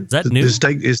called. Isn't it? Is that new?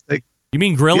 Steak. You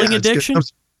mean grilling addiction?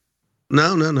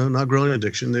 No, not grilling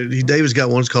addiction. David's got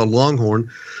one. It's called Longhorn.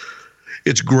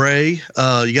 It's gray.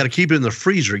 You got to keep it in the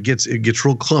freezer. It gets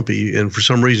real clumpy, and for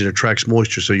some reason it attracts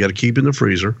moisture. So you got to keep it in the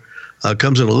freezer. It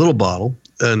comes in a little bottle,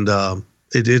 and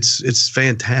it's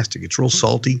fantastic. It's real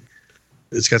salty.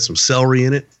 It's got some celery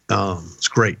in it. It's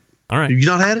great. All right. You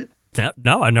not had it?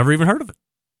 No, I've never even heard of it.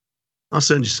 I'll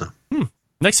send you some.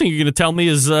 Next thing you're going to tell me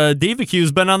is Diva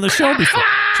Q's been on the show before.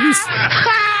 Jeez.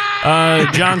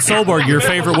 John Solberg, your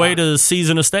favorite way to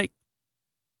season a steak?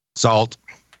 Salt.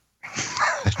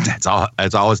 That's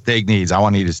all a steak needs. I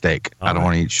want to eat a steak. I don't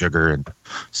want to eat sugar and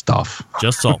stuff.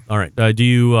 Just salt. All right. Do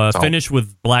you finish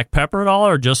with black pepper at all,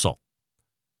 or just salt?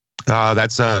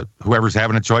 That's whoever's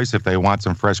having a choice. If they want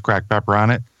some fresh cracked pepper on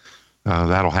it,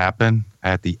 that'll happen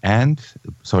at the end,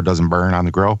 so it doesn't burn on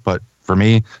the grill. But for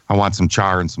me, I want some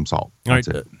char and some salt. That's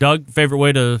all right, Doug, favorite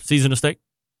way to season a steak?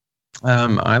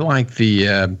 I like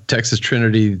the Texas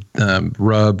Trinity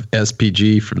Rub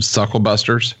SPG from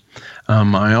Sucklebusters.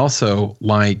 I also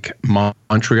like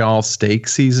Montreal steak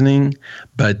seasoning,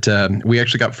 but we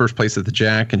actually got first place at the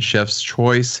Jack and Chef's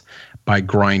Choice by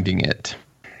grinding it.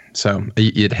 So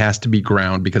it has to be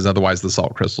ground because otherwise the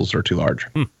salt crystals are too large.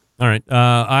 All right.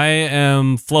 I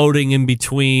am floating in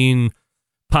between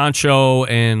Poncho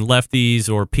and Lefty's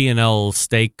or P&L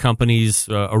Steak Company's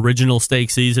original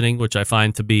steak seasoning, which I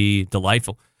find to be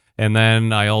delightful. And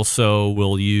then I also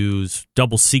will use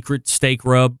Double Secret Steak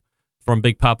Rub from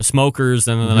Big Papa Smokers.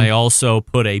 And then I also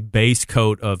put a base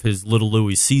coat of his Little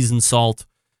Louis seasoned salt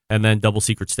and then Double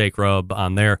Secret Steak Rub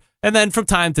on there. And then from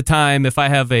time to time, if I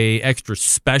have a extra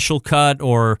special cut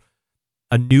or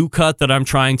a new cut that I'm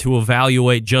trying to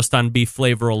evaluate just on beef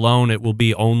flavor alone, it will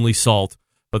be only salt.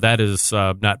 But that is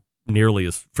not nearly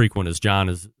as frequent as John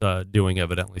is doing,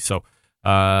 evidently. So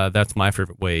that's my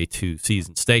favorite way to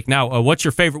season steak. Now, what's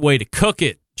your favorite way to cook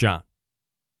it, John?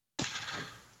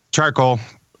 Charcoal,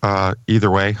 either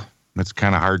way. It's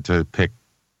kind of hard to pick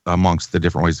amongst the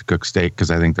different ways to cook steak because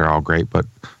I think they're all great. But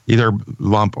either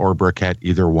lump or briquette,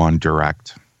 either one,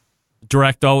 direct.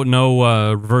 Direct,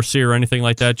 no reverse sear or anything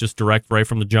like that? Just direct right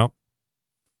from the jump?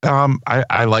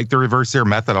 I like the reverse sear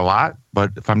method a lot,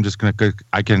 but if I'm just going to cook,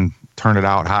 I can turn it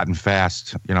out hot and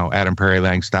fast, Adam Prairie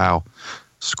Lang style,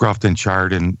 scruffed and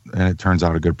charred, and it turns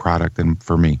out a good product. And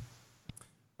for me,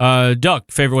 Doug,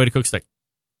 favorite way to cook steak?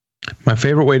 My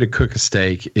favorite way to cook a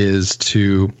steak is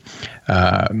to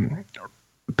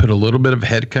put a little bit of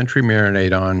head country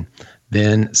marinade on,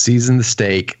 then season the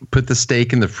steak, put the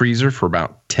steak in the freezer for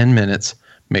about 10 minutes,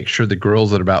 make sure the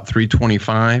grill's at about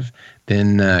 325,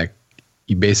 then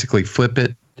you basically flip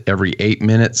it every 8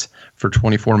 minutes for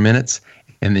 24 minutes,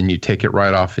 and then you take it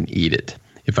right off and eat it.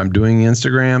 If I'm doing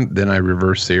Instagram, then I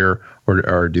reverse sear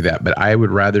or do that. But I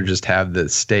would rather just have the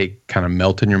steak kind of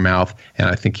melt in your mouth, and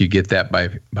I think you get that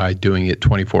by doing it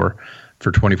 24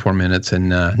 minutes and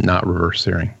not reverse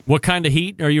searing. What kind of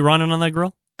heat are you running on that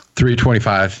grill?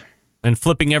 325. And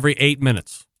flipping every 8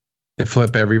 minutes? They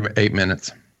flip every 8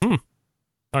 minutes. All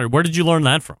right, where did you learn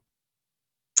that from?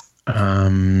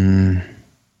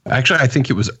 Actually, I think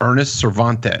it was Ernest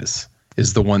Cervantes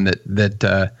is the one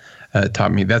that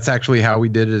taught me. That's actually how we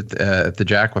did it at the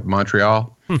Jack with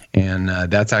Montreal, and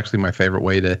that's actually my favorite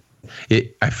way to.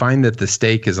 I find that the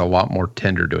steak is a lot more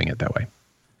tender doing it that way.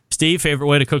 Steve, favorite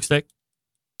way to cook steak?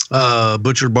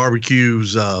 Butcher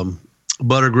Barbecue's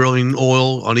butter grilling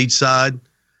oil on each side.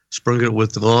 Sprinkle it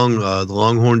with the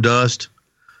Longhorn dust.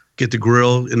 Get the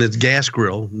grill, and it's gas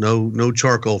grill. No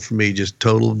charcoal for me, just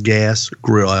total gas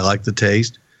grill. I like the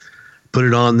taste. Put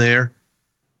it on there.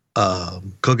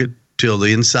 Cook it till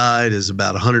the inside is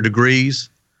about 100 degrees.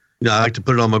 I like to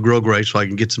put it on my grill grate so I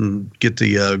can get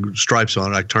the stripes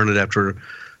on it. I turn it after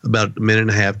about a minute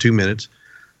and a half, 2 minutes.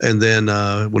 And then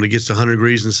when it gets to 100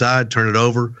 degrees inside, turn it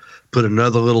over. Put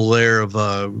another little layer of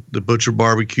the Butcher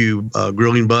Barbecue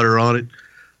grilling butter on it.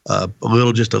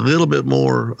 Just a little bit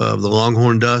more of the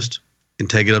Longhorn dust, and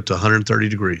take it up to 130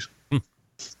 degrees.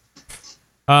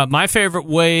 My favorite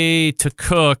way to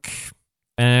cook,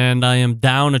 and I am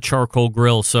down a charcoal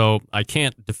grill, so I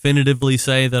can't definitively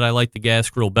say that I like the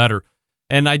gas grill better.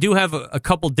 And I do have a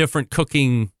couple different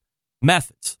cooking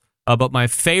methods, but my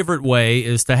favorite way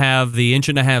is to have the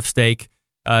 1.5-inch steak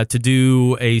to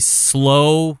do a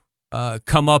slow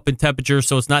come up in temperature,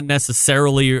 so it's not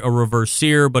necessarily a reverse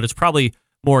sear, but it's probably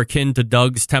more akin to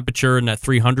Doug's temperature in that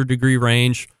 300-degree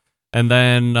range. And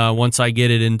then once I get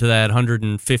it into that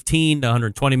 115 to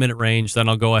 120-minute range, then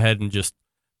I'll go ahead and just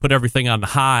put everything on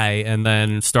high and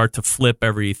then start to flip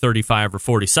every 35 or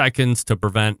 40 seconds to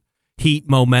prevent heat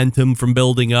momentum from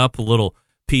building up. A little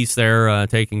piece there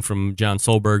taking from John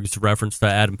Solberg's reference to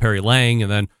Adam Perry Lang,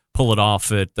 and then pull it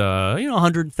off at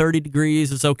 130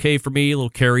 degrees is okay for me. A little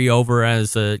carryover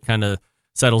as it kind of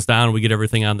settles down. We get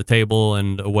everything on the table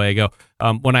and away I go.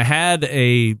 When I had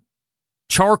a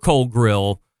charcoal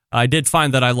grill, I did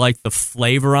find that I liked the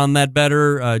flavor on that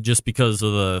better just because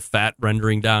of the fat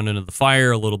rendering down into the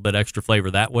fire, a little bit extra flavor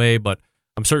that way. But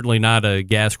I'm certainly not a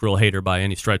gas grill hater by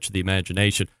any stretch of the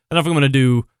imagination. And if I'm going to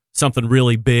do something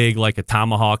really big like a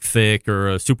tomahawk thick or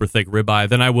a super thick ribeye,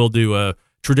 then I will do a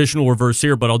traditional reverse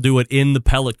sear, but I'll do it in the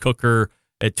pellet cooker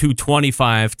at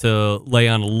 225 to lay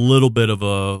on a little bit of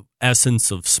a essence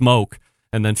of smoke,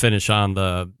 and then finish on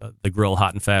the grill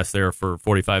hot and fast there for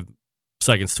 45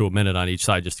 seconds to a minute on each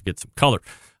side just to get some color.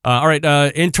 All right,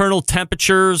 internal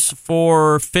temperatures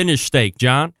for finished steak,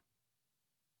 John?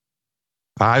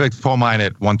 I like to pull mine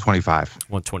at 125.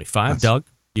 125. Doug,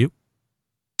 you?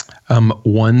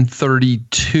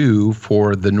 132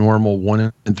 for the normal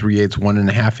 1 3/8,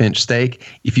 1.5-inch steak.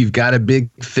 If you've got a big,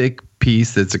 thick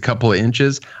piece that's a couple of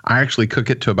inches, I actually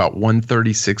cook it to about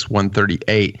 136,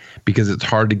 138 because it's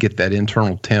hard to get that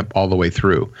internal temp all the way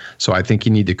through. So I think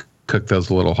you need to cook those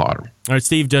a little hotter. All right,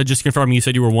 Steve, just confirming, you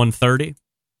said you were 130?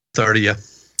 30, yeah.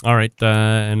 All right,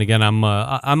 and again,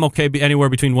 I'm okay anywhere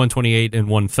between 128 and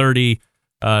 130.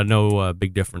 No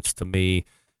big difference to me.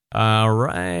 All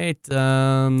right.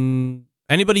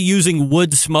 Anybody using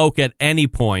wood smoke at any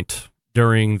point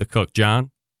during the cook, John?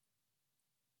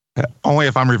 Only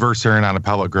if I'm reverse searing on a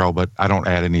pellet grill, but I don't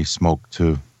add any smoke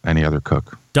to any other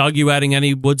cook. Doug, you adding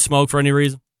any wood smoke for any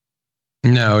reason?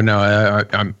 No.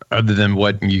 I'm other than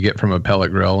what you get from a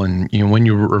pellet grill, and when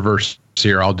you reverse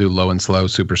sear, I'll do low and slow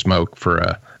super smoke for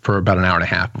about an hour and a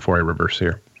half before I reverse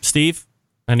sear. Steve,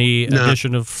 any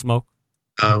addition of smoke?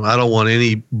 I don't want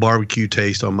any barbecue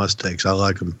taste on my steaks. I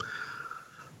like them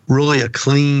really a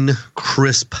clean,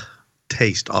 crisp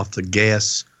taste off the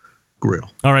gas grill.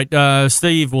 All right,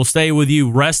 Steve, we'll stay with you.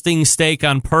 Resting steak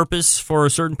on purpose for a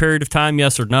certain period of time,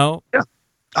 yes or no? Yeah,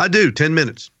 I do. 10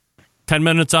 minutes. 10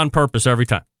 minutes on purpose every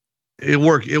time. It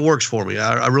works for me.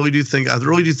 I really do think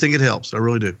it helps. I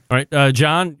really do. All right,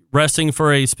 John, resting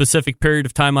for a specific period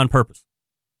of time on purpose?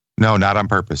 No, not on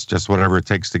purpose. Just whatever it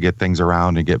takes to get things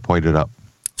around and get pointed up.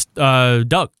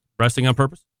 Doug, resting on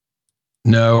purpose?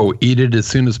 No, eat it as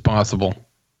soon as possible.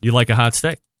 You like a hot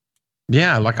steak?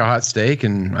 Yeah, I like a hot steak,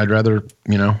 and I'd rather,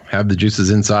 have the juices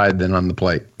inside than on the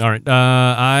plate. All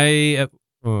right.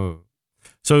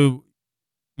 So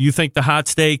you think the hot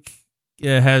steak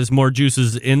has more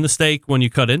juices in the steak when you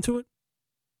cut into it?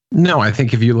 No, I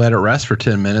think if you let it rest for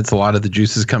 10 minutes, a lot of the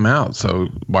juices come out. So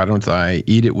why don't I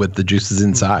eat it with the juices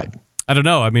inside? I don't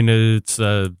know. I mean, it's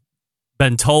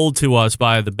been told to us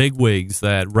by the bigwigs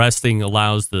that resting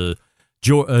allows the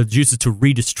juices to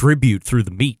redistribute through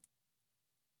the meat.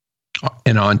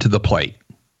 And onto the plate.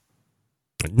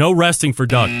 No resting for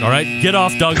Doug, all right? Get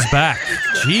off Doug's back.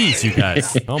 Jeez, you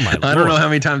guys. Oh, my Lord. I don't know how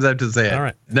many times I have to say it. All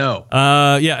right. No.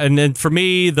 Yeah, and then for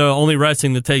me, the only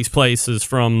resting that takes place is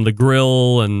from the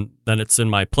grill, and then it's in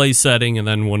my place setting, and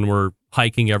then when we're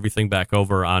hiking everything back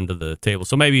over onto the table.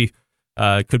 So maybe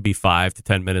it could be 5 to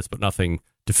 10 minutes, but nothing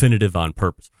definitive on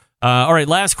purpose. All right,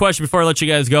 last question before I let you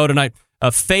guys go tonight.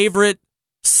 A favorite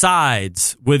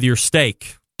sides with your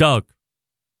steak? Doug.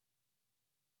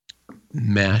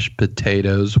 Mashed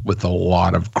potatoes with a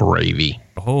lot of gravy.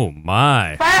 Oh,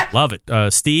 my. Love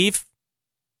it. Steve?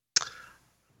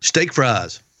 Steak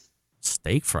fries.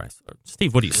 Steak fries.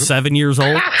 Steve, what are you, 7 years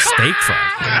old? Steak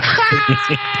fries.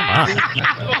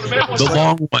 The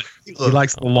long one. He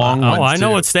likes the long ones. Oh, I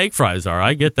know what steak fries are.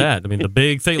 I get that. I mean, the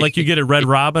big thing, like you get at Red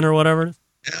Robin or whatever it is.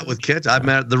 Yeah, with ketchup.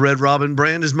 The Red Robin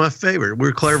brand is my favorite.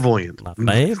 We're clairvoyant.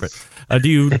 My favorite. Do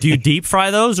you deep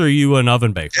fry those, or are you an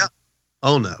oven baker? Yeah.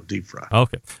 Oh, no, deep fry.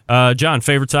 Okay. John,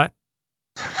 favorite side?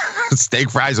 Steak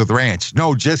fries with ranch.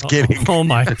 No, just kidding. Oh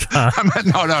my God.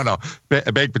 No.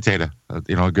 A baked potato.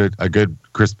 A good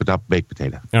crisped up baked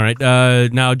potato. All right.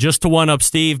 Now, just to one up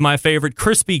Steve, my favorite,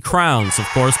 crispy crowns, of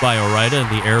course, by Ore-Ida in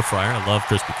the air fryer. I love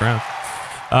crispy crowns.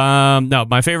 No,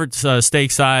 my favorite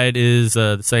steak side is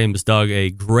the same as Doug, a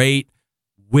great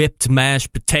whipped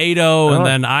mashed potato, and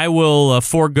then I will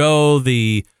forego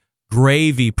the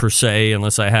gravy per se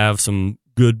unless I have some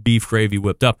good beef gravy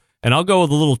whipped up. And I'll go with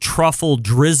a little truffle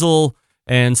drizzle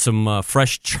and some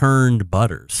fresh churned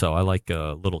butter. So I like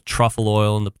a little truffle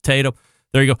oil in the potato.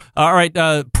 There you go. All right,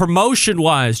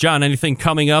 promotion-wise, John, anything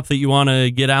coming up that you want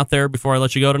to get out there before I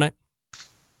let you go tonight?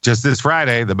 Just this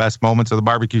Friday, the best moments of the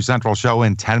Barbecue Central show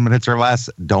in 10 minutes or less.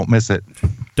 Don't miss it.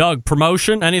 Doug,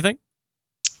 promotion, anything?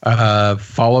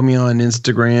 Follow me on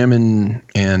Instagram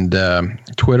and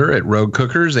Twitter at Road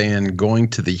Cookers, and going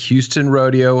to the Houston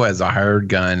Rodeo as a hired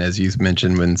gun, as you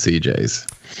mentioned, with CJ's.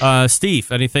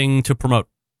 Steve, anything to promote?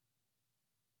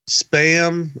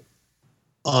 Spam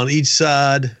on each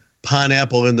side,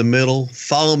 pineapple in the middle.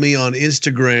 Follow me on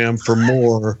Instagram for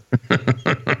more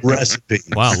recipes.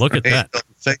 Wow, look at that. On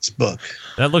Facebook.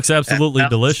 That looks absolutely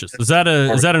delicious. Is that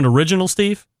an original,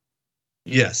 Steve?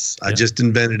 Yes, I just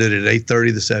invented it at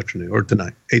 8:30 this afternoon, or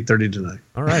tonight, 8:30 tonight.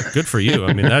 All right, good for you.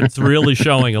 I mean, that's really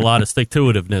showing a lot of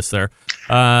stick-to-itiveness there.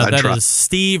 That is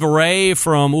Steve Ray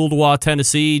from Ooltewah,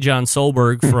 Tennessee, John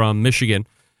Solberg from Michigan,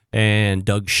 and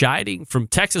Doug Scheiding from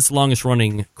Texas,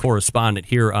 longest-running correspondent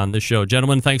here on this show.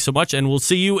 Gentlemen, thanks so much, and we'll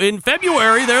see you in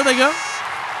February. There they go.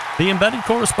 The embedded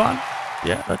correspondent.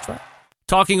 Yeah, that's right.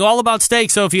 Talking all about steak,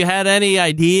 so if you had any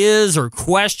ideas or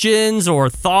questions or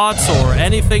thoughts or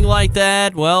anything like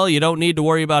that, well, you don't need to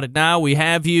worry about it now. We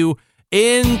have you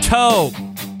in tow.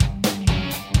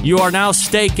 You are now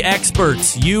steak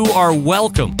experts. You are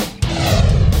welcome.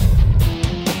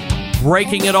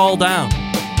 Breaking it all down.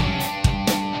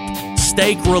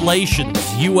 Steak Relations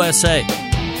USA.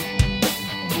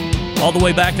 All the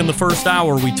way back in the first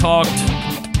hour, we talked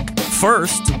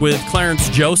first with Clarence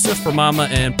Joseph from Mama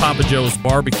and Papa Joe's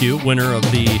Barbecue, winner of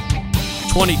the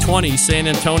 2020 San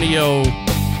Antonio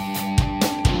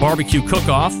Barbecue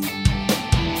Cook-Off.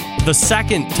 The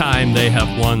second time they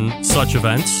have won such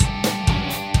events.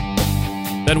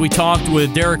 Then we talked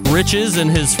with Derek Riches in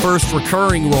his first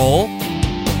recurring role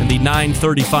in the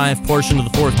 9:35 portion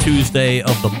of the fourth Tuesday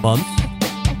of the month.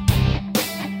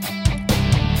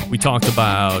 We talked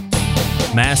about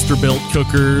master-built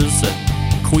cookers and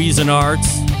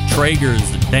Cuisinarts,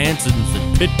 Traegers, and Dansons,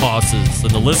 and Pit Bosses,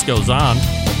 and the list goes on.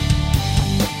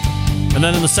 And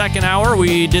then in the second hour,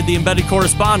 we did the embedded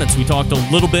correspondence. We talked a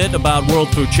little bit about World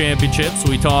Food Championships.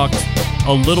 We talked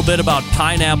a little bit about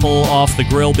pineapple off the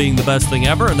grill being the best thing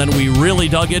ever. And then we really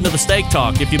dug into the steak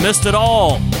talk. If you missed it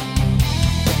all,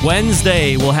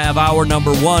 Wednesday we'll have hour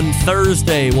number 1.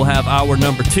 Thursday we'll have hour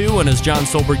number 2. And as John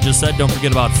Solberg just said, don't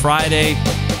forget about Friday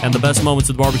and the best moments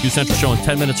of the Barbecue Central show in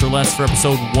 10 minutes or less for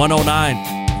episode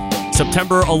 109.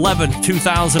 September 11th,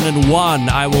 2001.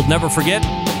 I will never forget.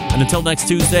 And until next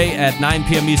Tuesday at 9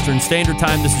 p.m. Eastern Standard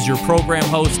Time, this is your program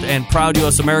host and proud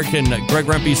U.S. American, Greg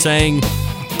Rempe, saying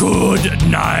good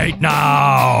night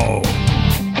now.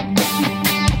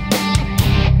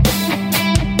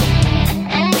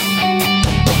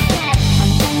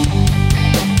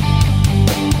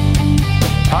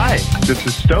 Hi, this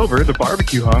is Stover, the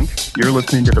barbecue hunk. You're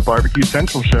listening to the Barbecue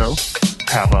Central Show.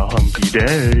 Have a hunky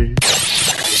day.